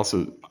I think it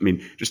also,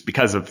 just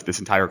because of this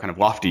entire kind of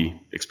lofty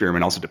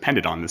experiment also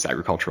depended on this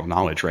agricultural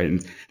knowledge, right?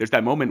 And there's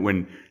that moment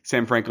when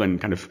Sam Franklin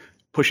kind of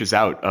pushes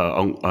out,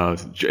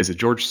 is it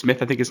George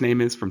Smith, I think his name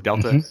is, from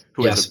Delta,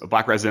 who is a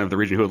black resident of the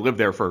region who had lived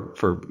there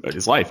for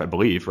his life, I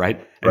believe, right?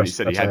 And right. He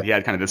said he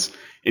had kind of this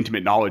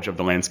intimate knowledge of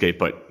the landscape,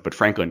 but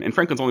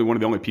Franklin's only one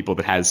of the only people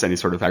that has any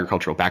sort of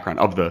agricultural background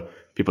of the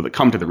people that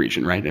come to the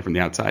region, right, from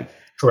the outside.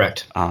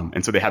 Correct.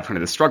 And so they have kind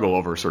of this struggle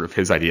over sort of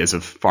his ideas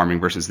of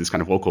farming versus this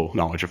kind of local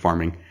knowledge of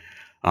farming.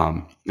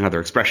 Another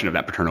expression of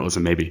that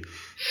paternalism, maybe.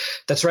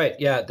 That's right.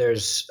 Yeah,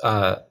 there's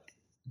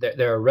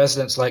there are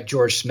residents like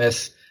George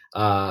Smith,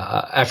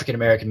 African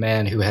American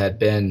man who had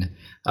been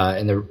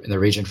in the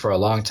region for a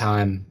long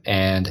time,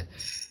 and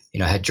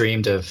had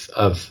dreamed of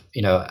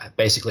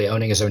basically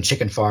owning his own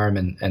chicken farm,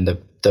 and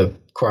the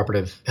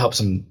cooperative helps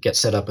him get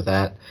set up with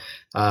that.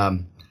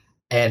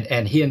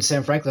 And he and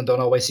Sam Franklin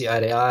don't always see eye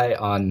to eye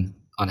on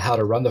how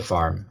to run the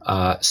farm.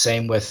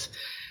 Same with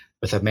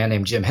a man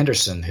named Jim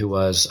Henderson, who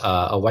was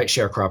a white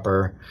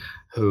sharecropper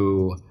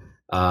who,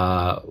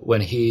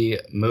 when he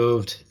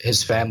moved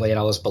his family and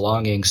all his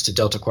belongings to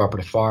Delta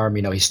Cooperative Farm,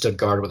 he stood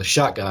guard with a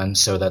shotgun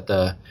so that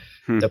the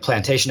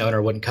plantation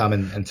owner wouldn't come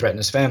and threaten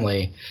his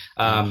family.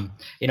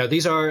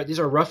 These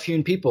are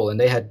rough-hewn people, and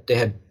they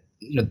had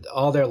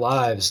all their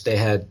lives they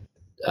had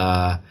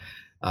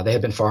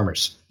been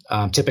farmers,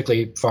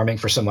 typically farming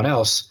for someone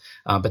else,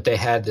 but they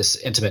had this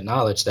intimate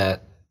knowledge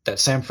that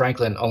Sam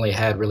Franklin only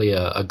had really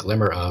a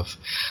glimmer of.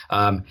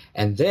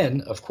 And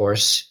then, of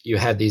course, you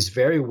had these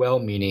very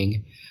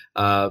well-meaning,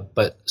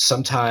 but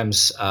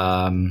sometimes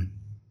a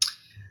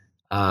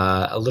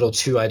little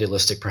too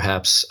idealistic,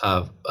 perhaps,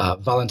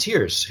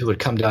 volunteers who would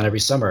come down every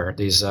summer.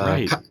 These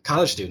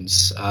college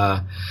students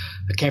that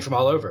came from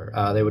all over.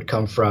 They would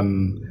come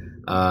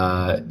from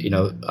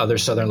other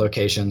southern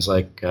locations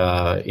like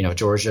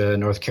Georgia,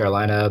 North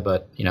Carolina,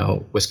 but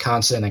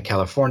Wisconsin and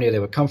California. They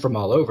would come from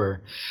all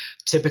over,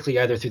 typically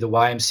either through the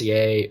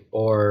YMCA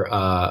or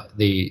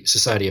the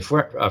Society of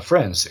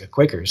Friends,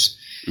 Quakers.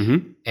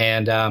 Mm-hmm.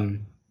 And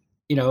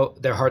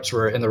their hearts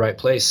were in the right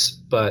place,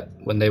 but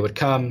when they would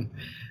come,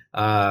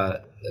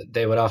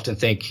 they would often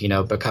think,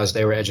 because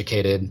they were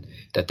educated,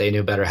 that they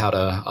knew better how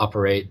to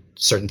operate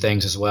certain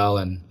things as well,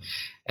 and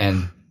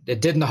it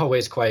didn't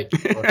always quite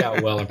work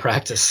out well in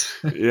practice.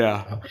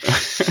 Yeah.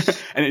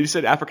 And you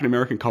said African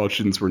American college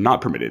students were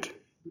not permitted.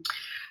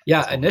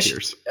 Yeah,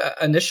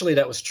 initially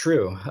that was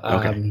true.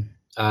 Okay.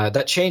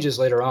 That changes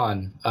later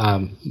on,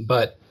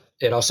 but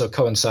it also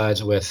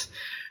coincides with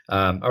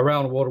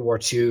around World War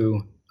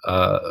II,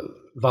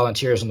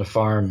 volunteers on the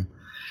farm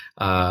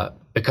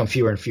become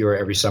fewer and fewer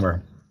every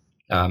summer.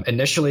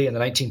 Initially in the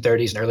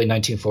 1930s and early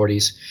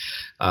 1940s,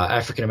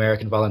 African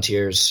American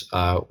volunteers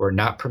were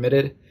not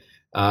permitted,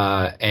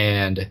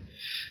 and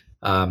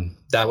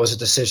that was a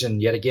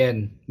decision yet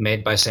again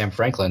made by Sam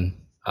Franklin.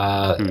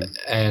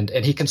 And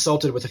he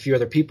consulted with a few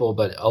other people,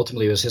 but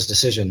ultimately it was his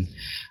decision.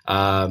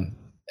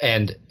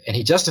 And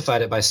he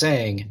justified it by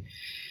saying,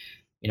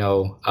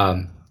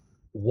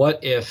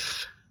 what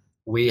if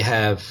we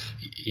have,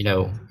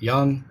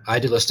 young,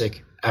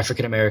 idealistic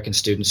African American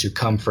students who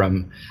come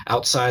from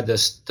outside the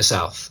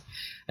South,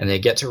 and they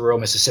get to rural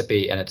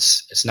Mississippi, and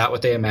it's not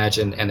what they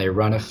imagine, and they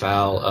run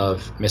afoul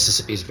of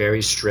Mississippi's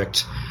very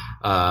strict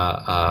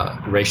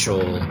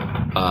racial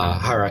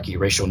hierarchy,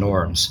 racial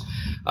norms.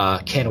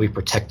 Can we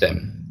protect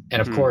them?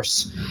 And of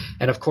course,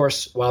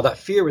 while that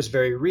fear was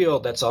very real,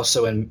 that's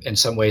also in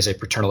some ways a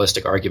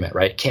paternalistic argument,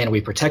 right? Can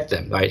we protect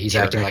them? Right? He's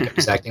acting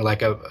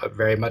like a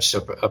very much so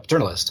a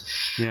paternalist.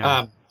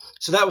 Yeah.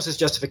 So that was his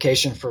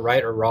justification for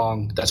right or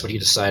wrong. That's what he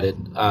decided.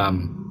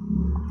 But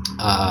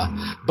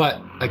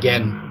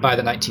again, by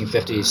the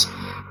 1950s,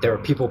 there were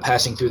people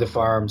passing through the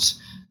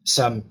farms,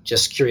 some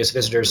just curious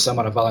visitors, some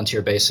on a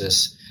volunteer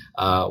basis,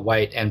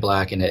 white and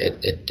black, and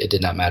it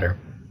did not matter.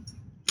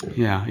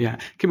 Yeah.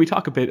 Can we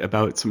talk a bit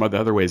about some of the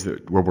other ways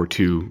that World War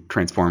II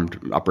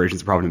transformed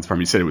operations of Providence Farm?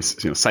 You said it was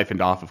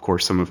siphoned off, of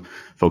course, some of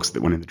folks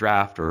that went in the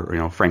draft,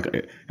 or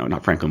Franklin,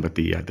 not Franklin, but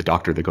the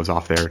doctor that goes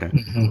off there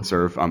to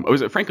serve.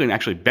 Franklin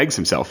actually begs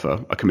himself a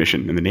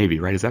commission in the Navy,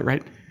 right? Is that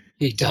right?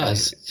 He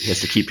does. He has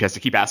to keep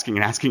asking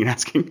and asking and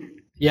asking.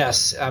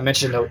 Yes, I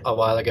mentioned a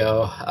while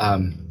ago.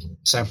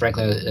 Sam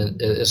Franklin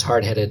is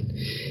hard-headed,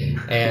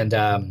 and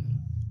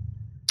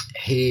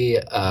he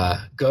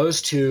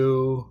goes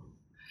to.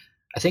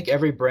 I think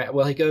every branch.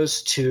 Well, he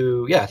goes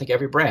to I think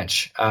every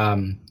branch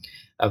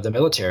of the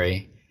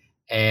military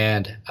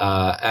and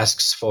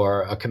asks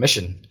for a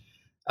commission.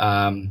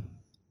 And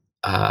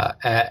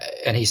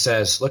he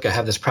says, "Look, I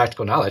have this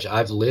practical knowledge.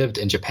 I've lived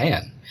in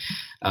Japan,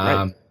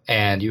 right.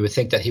 And you would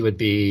think that he would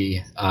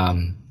be,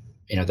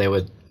 they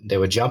would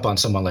jump on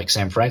someone like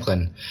Sam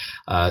Franklin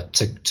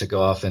to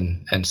go off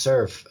and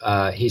serve.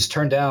 He's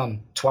turned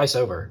down twice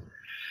over.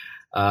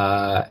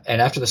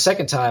 And after the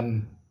second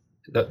time,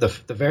 the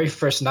very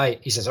first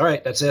night, he says, "All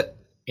right, that's it.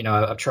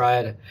 I've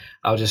tried.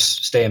 I'll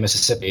just stay in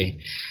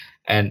Mississippi."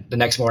 And the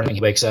next morning he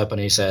wakes up and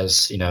he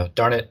says,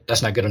 "Darn it,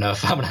 that's not good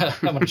enough. I'm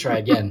gonna try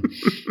again."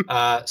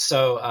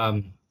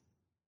 So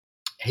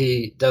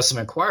he does some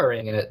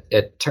inquiring, and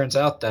it turns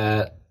out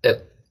that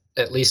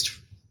at least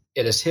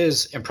it is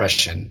his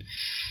impression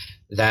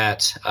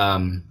that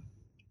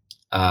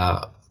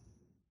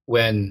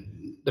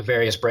when the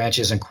various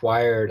branches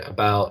inquired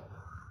about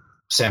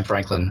Sam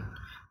Franklin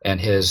and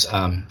his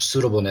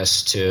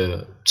suitableness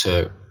to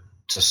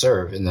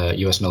serve in the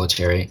U.S.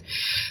 military,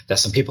 that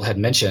some people had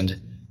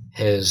mentioned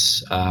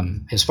his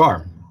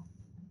farm,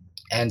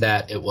 and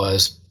that it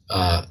was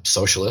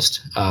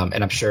socialist.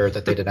 And I'm sure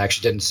that they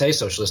didn't say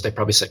socialist; they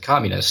probably said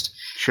communist.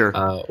 Sure.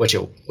 Which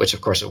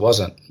of course it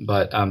wasn't,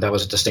 but that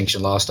was a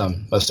distinction lost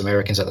on most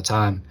Americans at the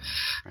time.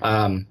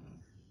 And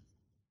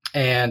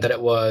that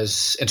it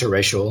was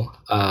interracial.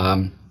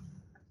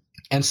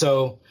 And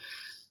so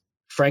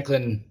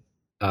Franklin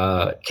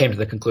came to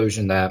the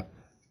conclusion that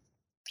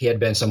he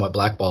had been somewhat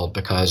blackballed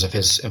because of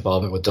his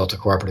involvement with Delta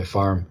Cooperative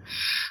Farm.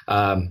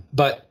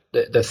 But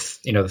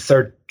the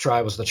third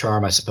try was the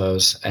charm, I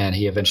suppose, and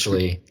he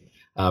eventually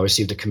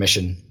received a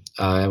commission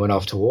and went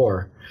off to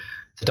war.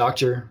 The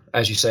doctor,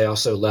 as you say,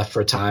 also left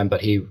for a time,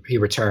 but he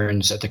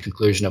returns at the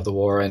conclusion of the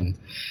war and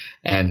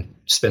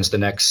spends the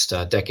next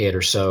decade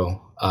or so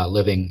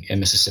living in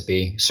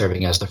Mississippi,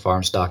 serving as the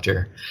farm's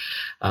doctor.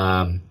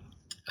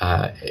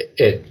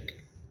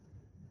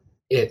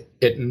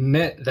 It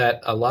meant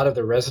that a lot of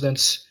the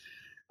residents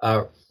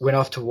went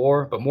off to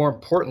war, but more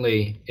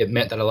importantly, it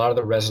meant that a lot of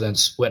the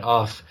residents went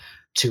off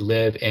to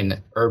live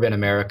in urban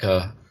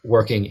America,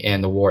 working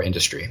in the war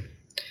industry.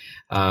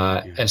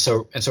 And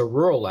so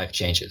rural life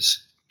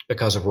changes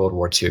because of World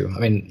War II. I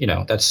mean,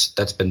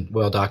 that's been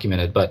well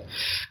documented, but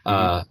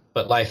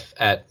life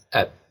at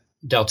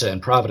Delta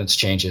and Providence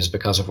changes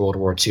because of World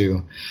War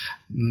II.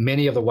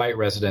 Many of the white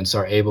residents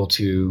are able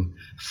to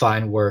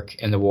find work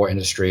in the war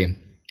industry,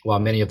 while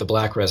many of the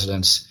black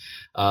residents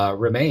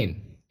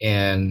remain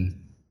in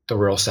the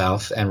rural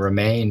South and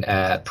remain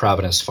at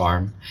Providence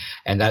Farm.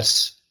 And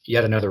that's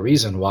yet another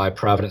reason why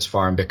Providence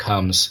Farm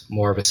becomes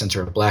more of a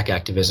center of black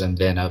activism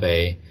than of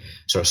a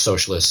sort of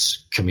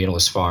socialist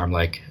communalist farm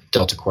like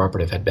Delta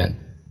Cooperative had been.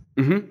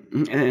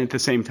 Mm-hmm. And at the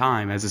same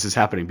time, as this is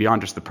happening,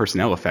 beyond just the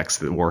personnel effects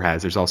that the war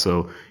has, there's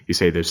also, you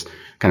say, there's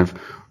kind of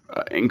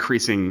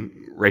increasing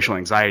racial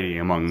anxiety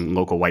among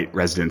local white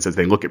residents as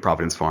they look at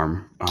Providence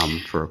Farm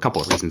for a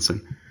couple of reasons.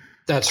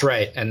 That's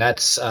right, and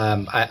that's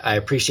I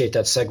appreciate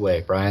that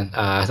segue, Brian.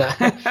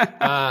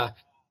 The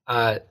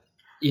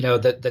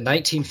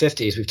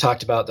 1950s. We've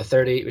talked about we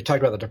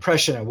talked about the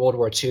Depression and World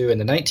War II,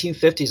 and the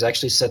 1950s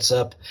actually sets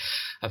up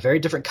a very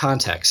different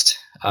context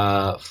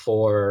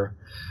for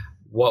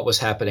what was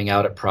happening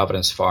out at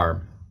Providence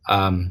Farm.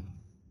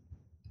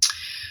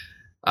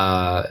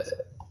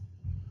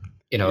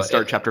 You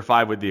start chapter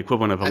 5 with the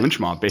equivalent of a lynch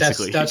mob,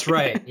 basically. That's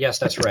right. Yes,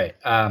 that's right.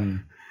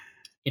 In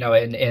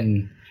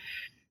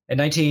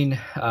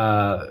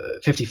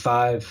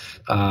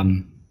 1955,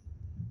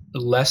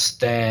 less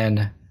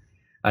than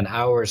an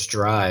hour's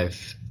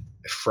drive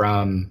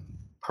from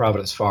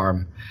Providence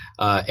Farm,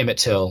 Emmett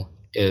Till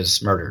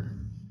is murdered.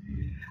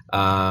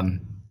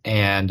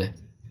 And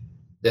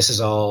this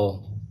is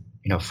all,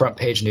 front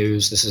page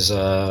news. This is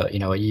a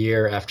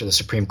year after the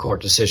Supreme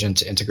Court decision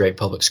to integrate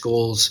public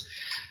schools.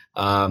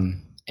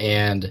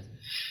 And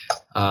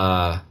there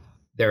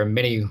are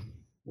many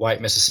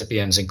white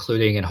Mississippians,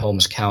 including in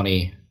Holmes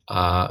County,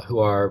 who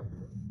are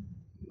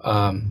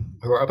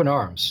up in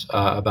arms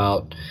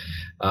about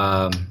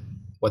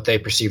what they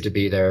perceive to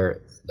be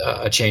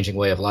a changing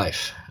way of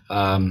life.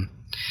 And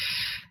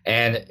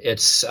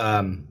it's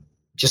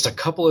just a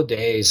couple of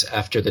days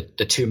after the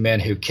two men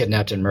who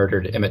kidnapped and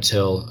murdered Emmett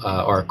Till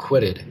are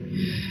acquitted,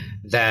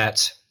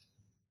 that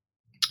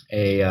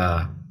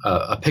a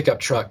pickup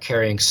truck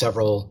carrying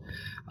several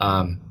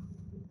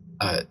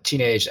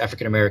teenage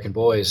African-American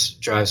boys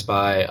drives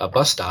by a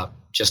bus stop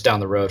just down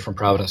the road from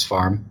Providence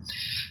Farm.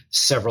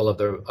 Several of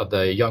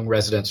the young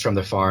residents from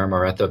the farm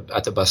are at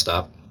the bus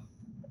stop,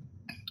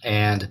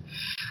 and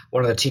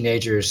one of the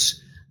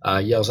teenagers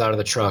yells out of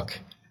the truck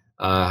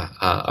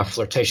a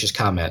flirtatious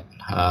comment.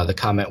 The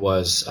comment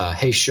was,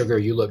 "Hey, sugar,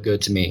 you look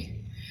good to me."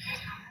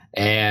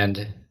 And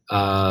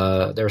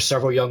there were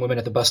several young women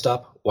at the bus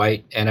stop,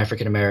 white and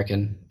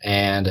African-American,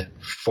 and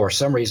for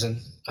some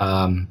reason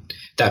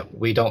that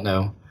we don't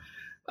know,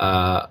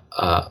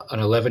 an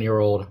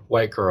 11-year-old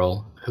white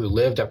girl who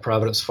lived at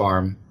Providence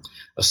Farm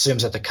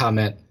assumes that the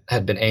comment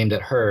had been aimed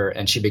at her,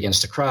 and she begins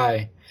to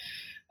cry.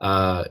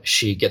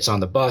 She gets on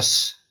the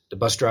bus. The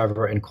bus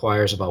driver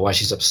inquires about why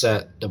she's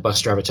upset. The bus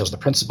driver tells the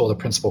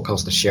principal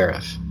calls the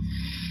sheriff.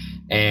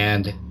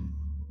 And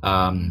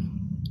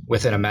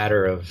within a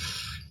matter of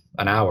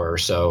an hour or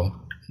so,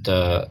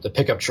 the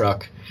pickup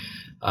truck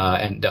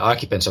and the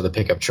occupants of the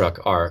pickup truck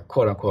are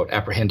quote unquote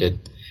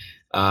apprehended,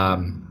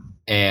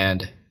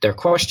 and they're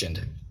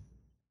questioned.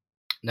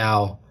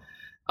 Now,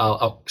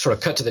 I'll sort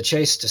of cut to the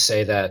chase to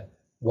say that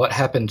what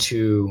happened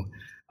to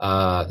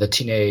the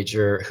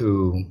teenager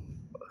who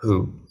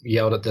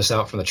yelled at this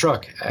out from the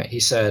truck. He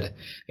said,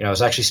 I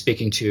was actually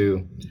speaking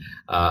to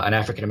an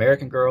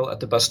African-American girl at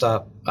the bus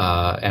stop,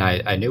 and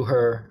I knew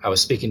her. I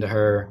was speaking to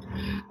her.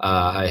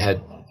 I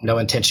had no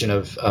intention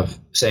of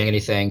saying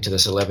anything to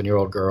this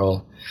 11-year-old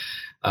girl.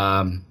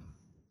 And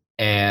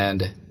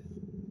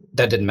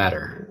that didn't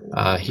matter.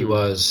 He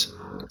was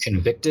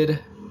convicted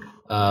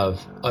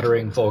of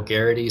uttering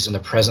vulgarities in the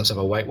presence of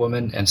a white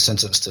woman and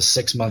sentenced to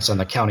 6 months on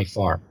the county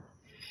farm.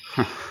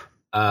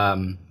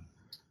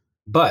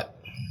 But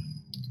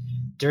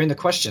during the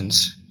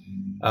questions,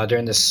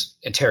 during this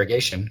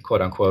interrogation,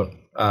 quote unquote,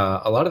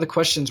 a lot of the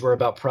questions were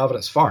about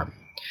Providence Farm.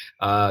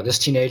 This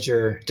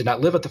teenager did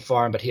not live at the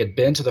farm, but he had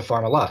been to the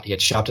farm a lot. He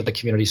had shopped at the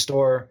community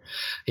store.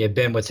 He had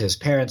been with his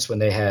parents when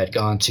they had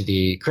gone to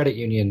the credit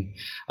union.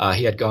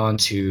 He had gone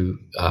to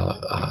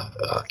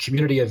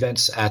community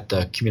events at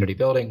the community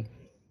building.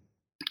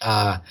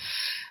 And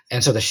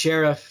so the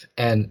sheriff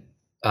and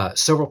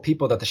several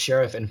people that the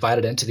sheriff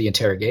invited into the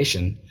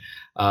interrogation,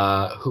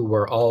 who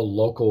were all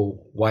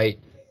local white,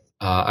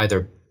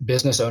 either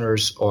business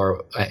owners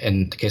or,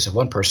 in the case of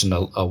one person,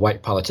 a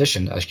white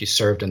politician, actually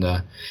served in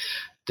the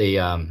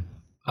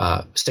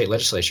state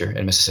legislature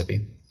in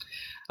Mississippi.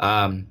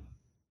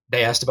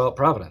 They asked about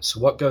Providence.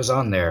 What goes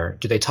on there?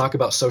 Do they talk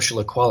about social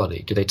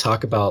equality? Do they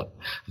talk about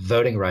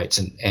voting rights?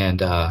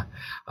 And have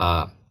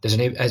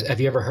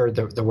you ever heard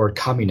the word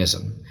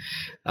communism?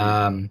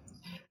 And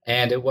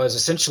it was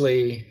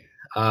essentially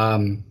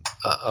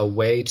a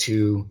way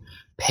to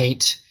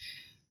paint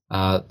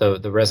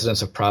the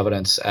residents of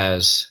Providence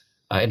as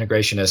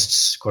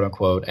integrationists, quote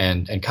unquote,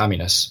 and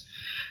communists.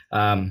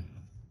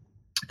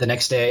 The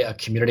next day, a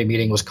community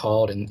meeting was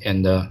called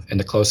in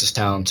the closest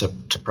town to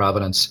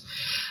Providence.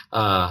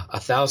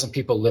 1,000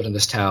 people lived in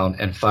this town,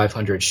 and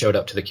 500 showed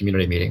up to the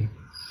community meeting.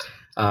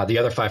 The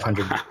other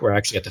 500 were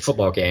actually at the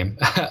football game.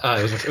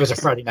 It was a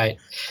Friday night,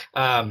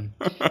 and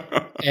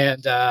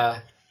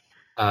the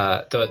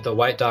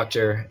white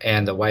doctor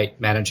and the white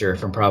manager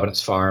from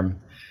Providence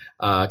Farm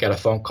got a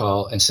phone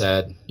call and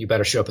said, "You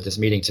better show up at this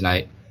meeting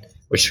tonight,"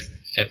 which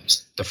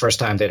it's the first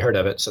time they'd heard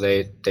of it. So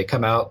they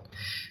come out,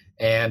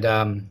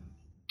 and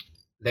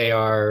they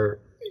are,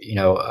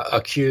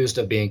 accused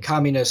of being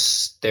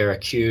communists. They're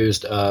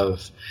accused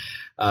of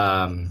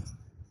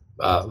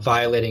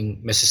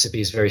violating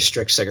Mississippi's very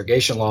strict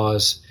segregation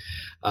laws.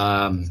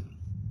 They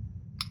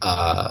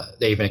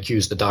even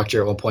accused the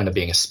doctor at one point of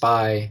being a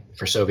spy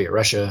for Soviet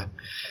Russia.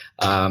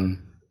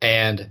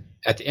 And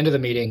at the end of the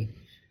meeting,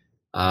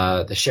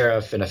 the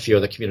sheriff and a few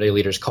of the community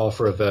leaders call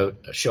for a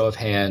vote, a show of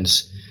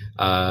hands.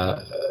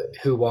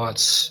 Who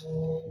wants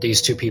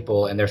these two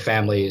people and their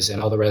families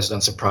and all the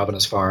residents of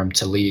Providence Farm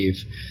to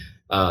leave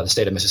the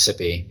state of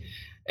Mississippi?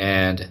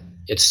 And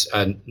it's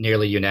a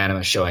nearly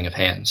unanimous showing of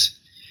hands.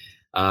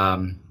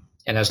 And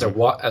as they're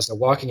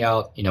walking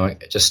out,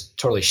 just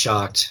totally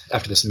shocked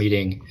after this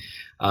meeting,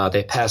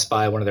 they pass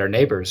by one of their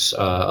neighbors,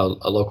 a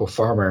local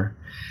farmer,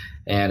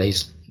 and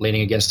he's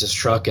leaning against his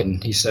truck,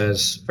 and he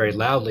says very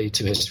loudly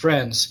to his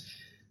friends,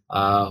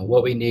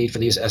 "What we need for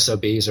these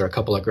SOBs are a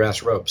couple of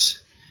grass ropes."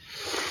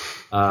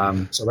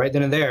 So right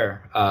then and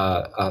there,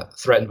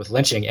 threatened with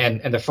lynching.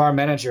 And the farm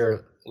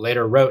manager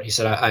later wrote, he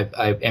said,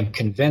 I am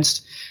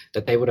convinced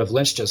that they would have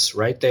lynched us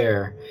right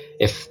there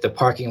if the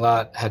parking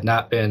lot had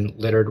not been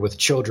littered with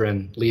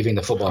children leaving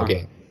the football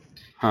game,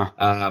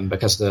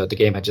 because the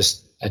game had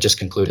just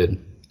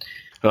concluded.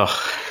 And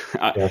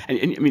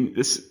I mean,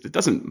 it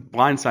doesn't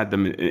blindside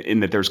them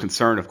in that there's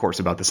concern, of course,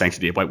 about the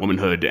sanctity of white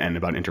womanhood and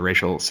about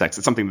interracial sex.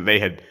 It's something that they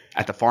had,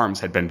 at the farms,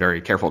 had been very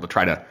careful to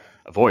try to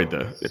avoid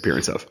the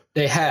appearance of.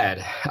 They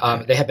had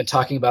been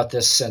talking about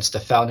this since the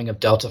founding of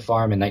Delta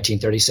Farm in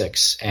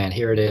 1936, and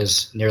here it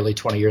is nearly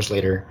 20 years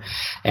later,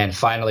 and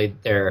finally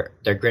their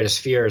greatest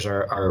fears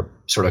are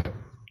sort of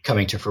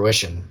coming to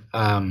fruition.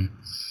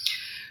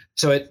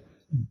 So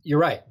you're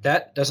right,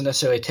 that doesn't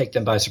necessarily take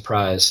them by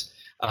surprise,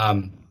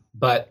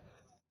 but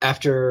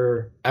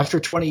after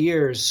 20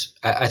 years,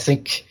 I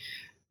think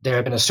there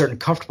had been a certain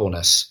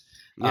comfortableness.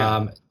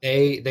 Yeah.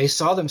 They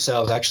saw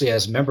themselves actually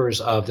as members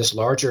of this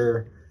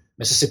larger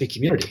Mississippi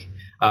community.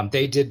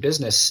 They did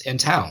business in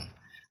town.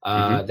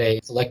 They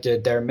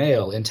collected their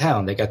mail in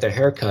town. They got their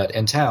hair cut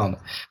in town.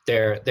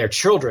 Their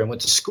children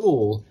went to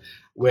school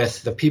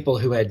with the people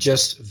who had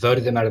just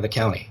voted them out of the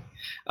county.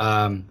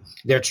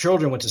 Their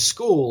children went to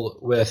school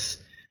with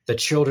the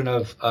children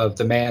of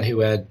the man who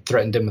had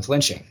threatened them with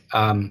lynching.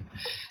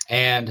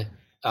 And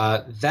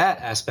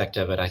that aspect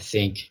of it, I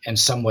think, in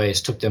some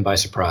ways took them by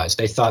surprise.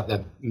 They thought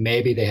that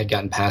maybe they had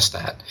gotten past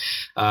that.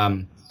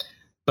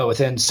 But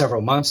within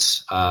several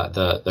months,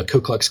 the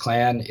Ku Klux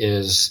Klan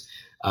had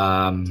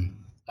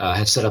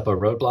set up a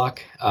roadblock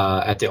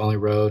at the only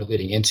road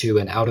leading into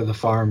and out of the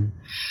farm.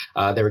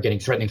 They were getting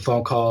threatening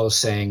phone calls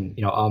saying,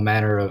 all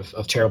manner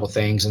of terrible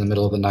things in the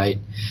middle of the night.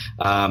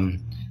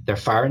 Their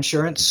fire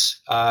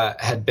insurance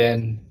had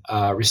been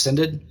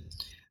rescinded.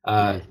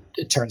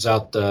 It turns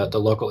out the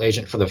local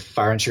agent for the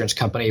fire insurance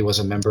company was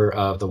a member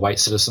of the White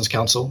Citizens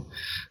Council,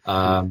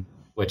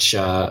 which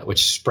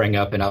sprang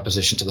up in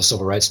opposition to the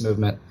civil rights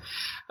movement.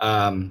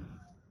 And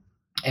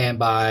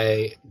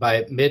by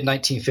mid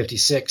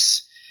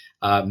 1956,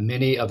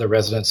 many of the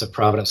residents of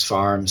Providence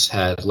Farms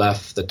had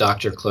left. The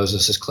doctor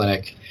closes his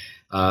clinic.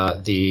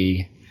 And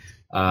he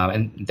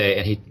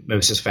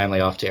moves his family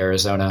off to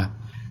Arizona.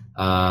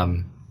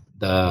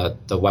 The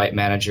white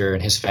manager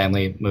and his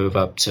family move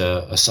up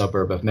to a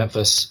suburb of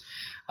Memphis.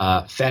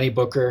 Fanny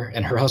Booker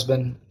and her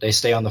husband, they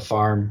stay on the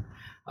farm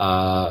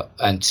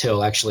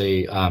until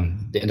actually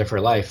the end of her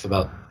life,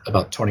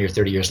 about 20 or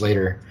 30 years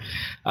later.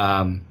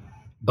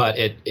 But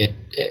it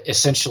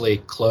essentially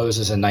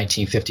closes in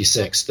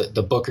 1956.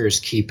 The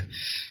Bookers keep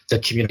the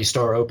community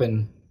store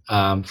open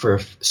for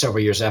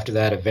several years after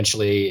that.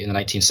 Eventually, in the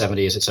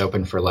 1970s, it's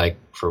open for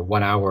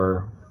 1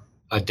 hour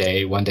a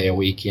day, 1 day a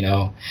week,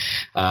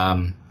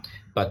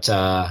 But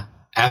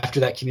after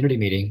that community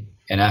meeting,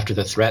 and after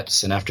the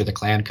threats, and after the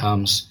Klan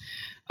comes,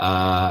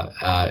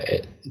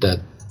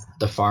 the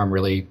farm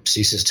really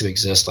ceases to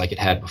exist like it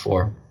had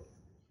before.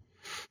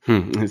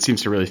 It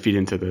seems to really feed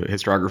into the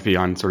historiography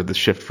on sort of the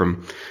shift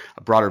from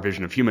a broader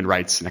vision of human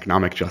rights and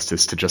economic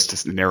justice to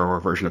just a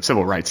narrower version of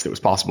civil rights that was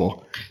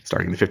possible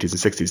starting in the 50s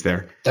and 60s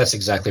there. That's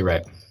exactly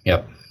right.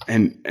 Yep.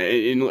 And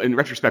in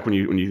retrospect, when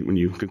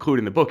you conclude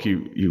in the book,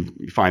 you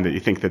find that you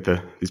think that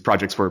these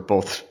projects were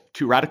both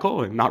too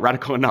radical and not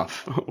radical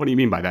enough. What do you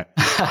mean by that?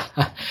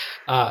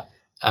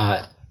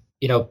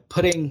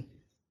 Putting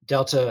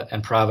Delta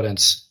and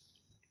Providence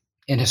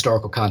in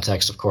historical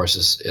context, of course,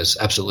 is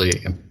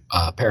absolutely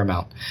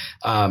paramount.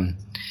 The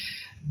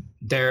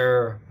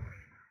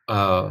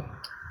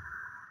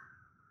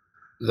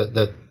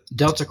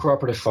Delta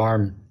Cooperative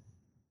Farm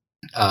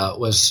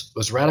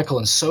was radical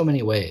in so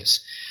many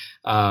ways.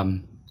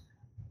 As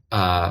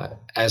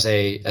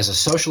a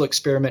social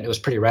experiment, it was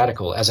pretty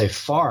radical. As a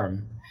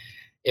farm,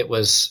 it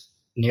was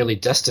nearly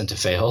destined to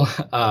fail.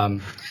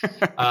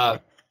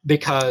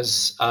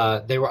 Because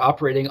they were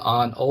operating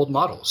on old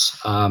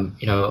models.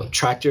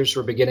 Tractors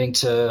were beginning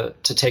to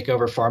take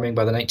over farming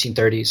by the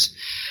 1930s,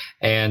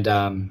 and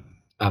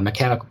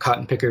mechanical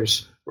cotton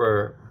pickers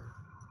were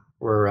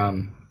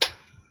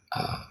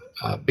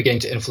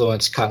beginning to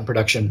influence cotton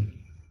production.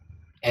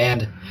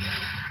 And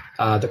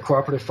the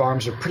cooperative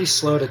farms are pretty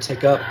slow to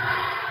take up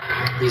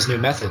these new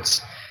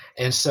methods.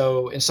 And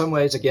so in some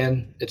ways,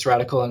 again, it's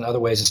radical. In other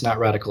ways, it's not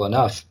radical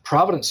enough.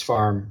 Providence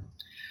Farm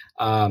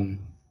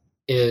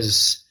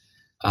is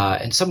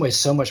in some ways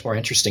so much more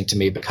interesting to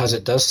me because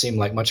it does seem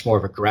like much more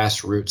of a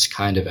grassroots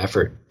kind of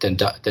effort than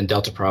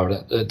Delta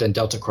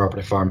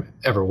Cooperative Farm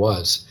ever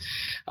was.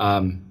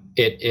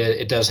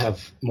 It does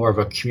have more of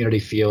a community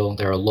feel.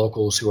 There are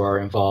locals who are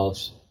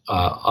involved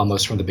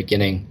almost from the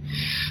beginning.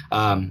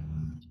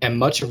 And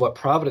much of what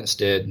Providence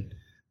did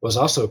was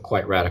also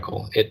quite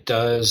radical. It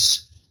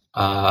does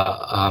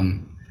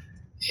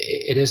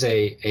it is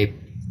a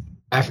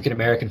African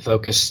American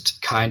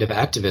focused kind of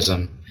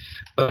activism,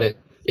 but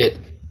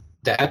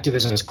the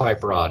activism is quite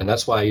broad, and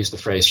that's why I use the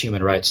phrase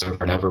human rights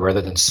over and over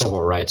rather than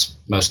civil rights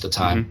most of the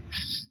time.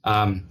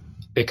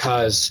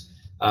 Because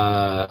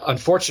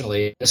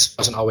unfortunately, this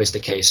wasn't always the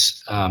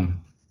case in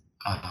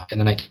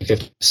the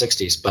 1950s,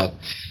 60s, but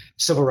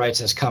civil rights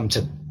has come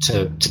to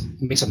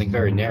mean something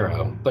very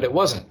narrow, but it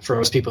wasn't for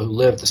most people who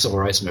lived the civil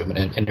rights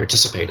movement and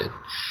participated.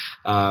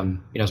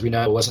 As we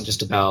know, it wasn't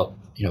just about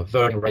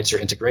voting rights or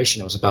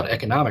integration; it was about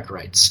economic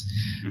rights.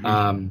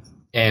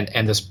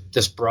 And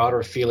this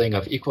broader feeling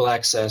of equal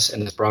access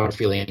and this broader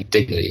feeling of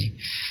dignity.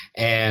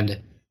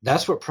 And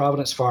that's what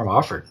Providence Farm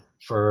offered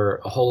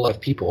for a whole lot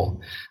of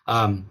people.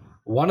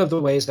 One of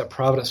the ways that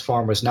Providence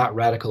Farm was not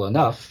radical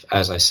enough,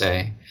 as I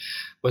say,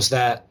 was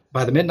that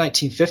by the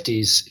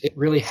mid-1950s, it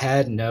really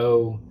had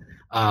no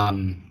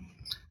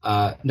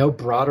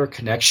broader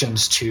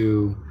connections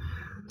to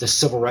the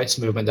civil rights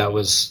movement that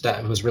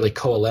was really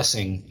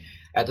coalescing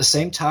at the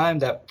same time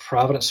that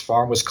Providence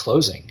Farm was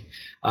closing.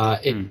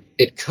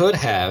 It could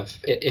have,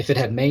 if it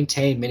had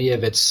maintained many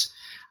of its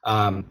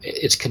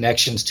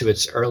connections to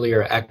its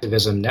earlier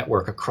activism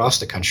network across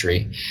the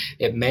country,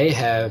 it may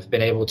have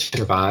been able to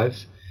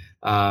survive.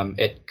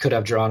 It could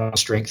have drawn on the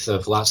strength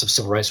of lots of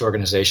civil rights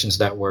organizations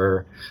that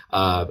were,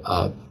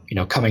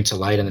 coming to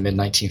light in the mid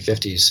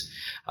 1950s.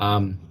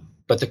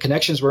 But the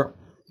connections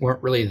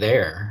weren't really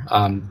there.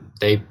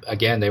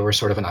 They were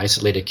sort of an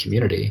isolated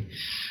community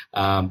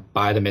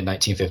by the mid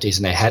 1950s,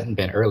 and they hadn't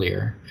been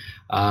earlier.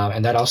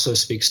 And that also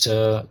speaks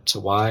to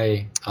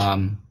why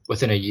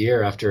within a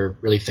year after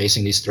really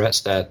facing these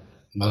threats that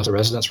most of the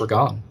residents were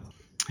gone.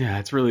 Yeah,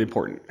 it's really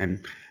important. And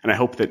I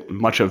hope that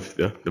much of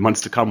the months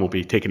to come will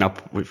be taken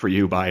up for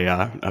you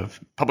by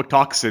public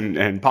talks and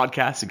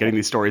podcasts and getting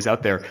these stories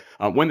out there.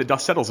 When the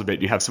dust settles a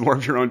bit, you have some more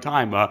of your own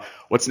time.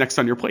 What's next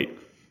on your plate?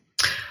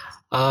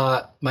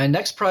 My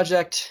next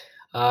project,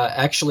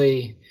 I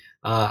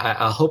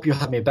hope you'll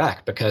have me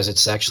back because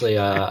it's actually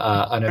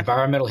an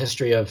environmental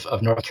history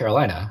of North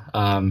Carolina.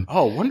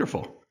 Oh,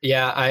 wonderful.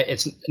 Yeah,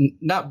 it's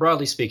not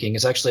broadly speaking.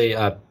 It's actually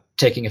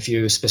taking a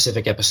few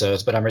specific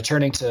episodes, but I'm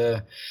returning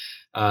to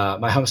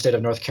my home state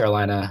of North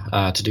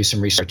Carolina to do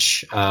some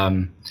research.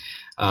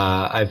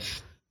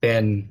 I've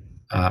been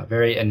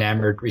very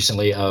enamored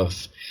recently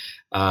of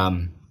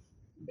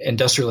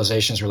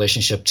industrialization's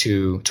relationship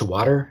to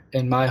water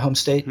in my home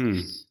state.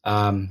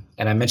 And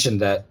I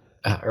mentioned that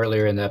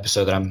earlier in the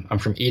episode that I'm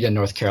from Eden,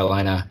 North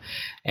Carolina,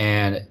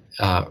 and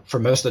for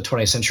most of the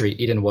 20th century,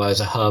 Eden was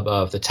a hub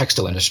of the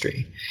textile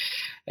industry,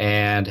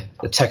 and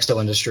the textile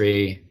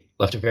industry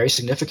left a very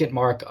significant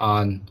mark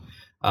on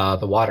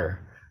the water,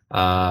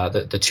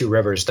 the two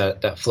rivers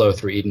that flow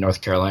through Eden,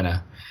 North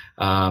Carolina.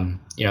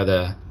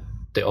 The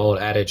old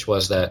adage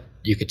was that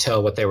you could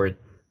tell what they were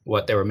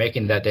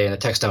making that day in the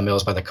textile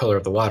mills by the color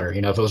of the water.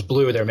 If it was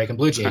blue, they were making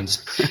blue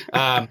jeans.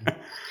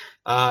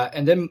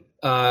 And then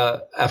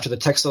after the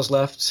textiles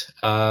left,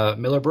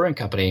 Miller Brewing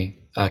Company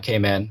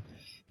came in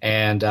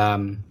and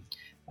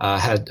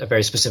had a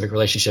very specific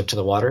relationship to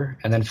the water.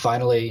 And then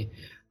finally,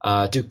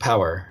 Duke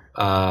Power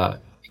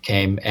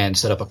came and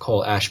set up a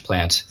coal ash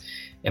plant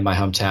in my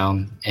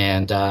hometown.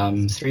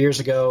 And 3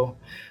 years ago,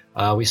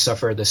 we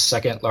suffered the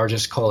second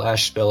largest coal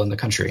ash spill in the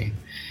country.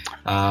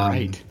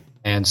 Right.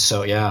 And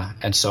so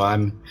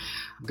I'm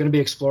going to be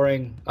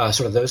exploring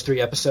sort of those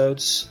 3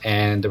 episodes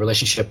and the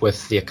relationship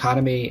with the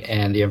economy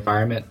and the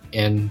environment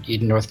in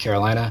Eden, North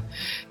Carolina.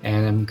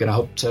 And I'm going to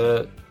hope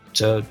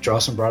to draw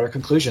some broader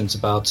conclusions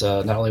about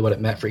not only what it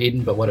meant for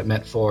Eden, but what it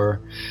meant for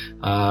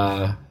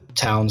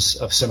towns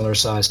of similar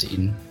size to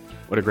Eden.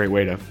 What a great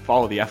way to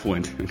follow the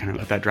effluent and kind of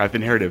let that drive the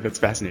narrative. That's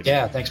fascinating.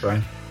 Yeah, thanks,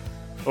 Brian.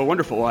 Well,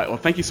 wonderful. Well,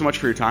 thank you so much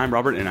for your time,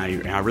 Robert, and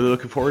I'm really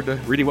looking forward to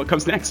reading what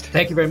comes next.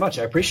 Thank you very much.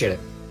 I appreciate it.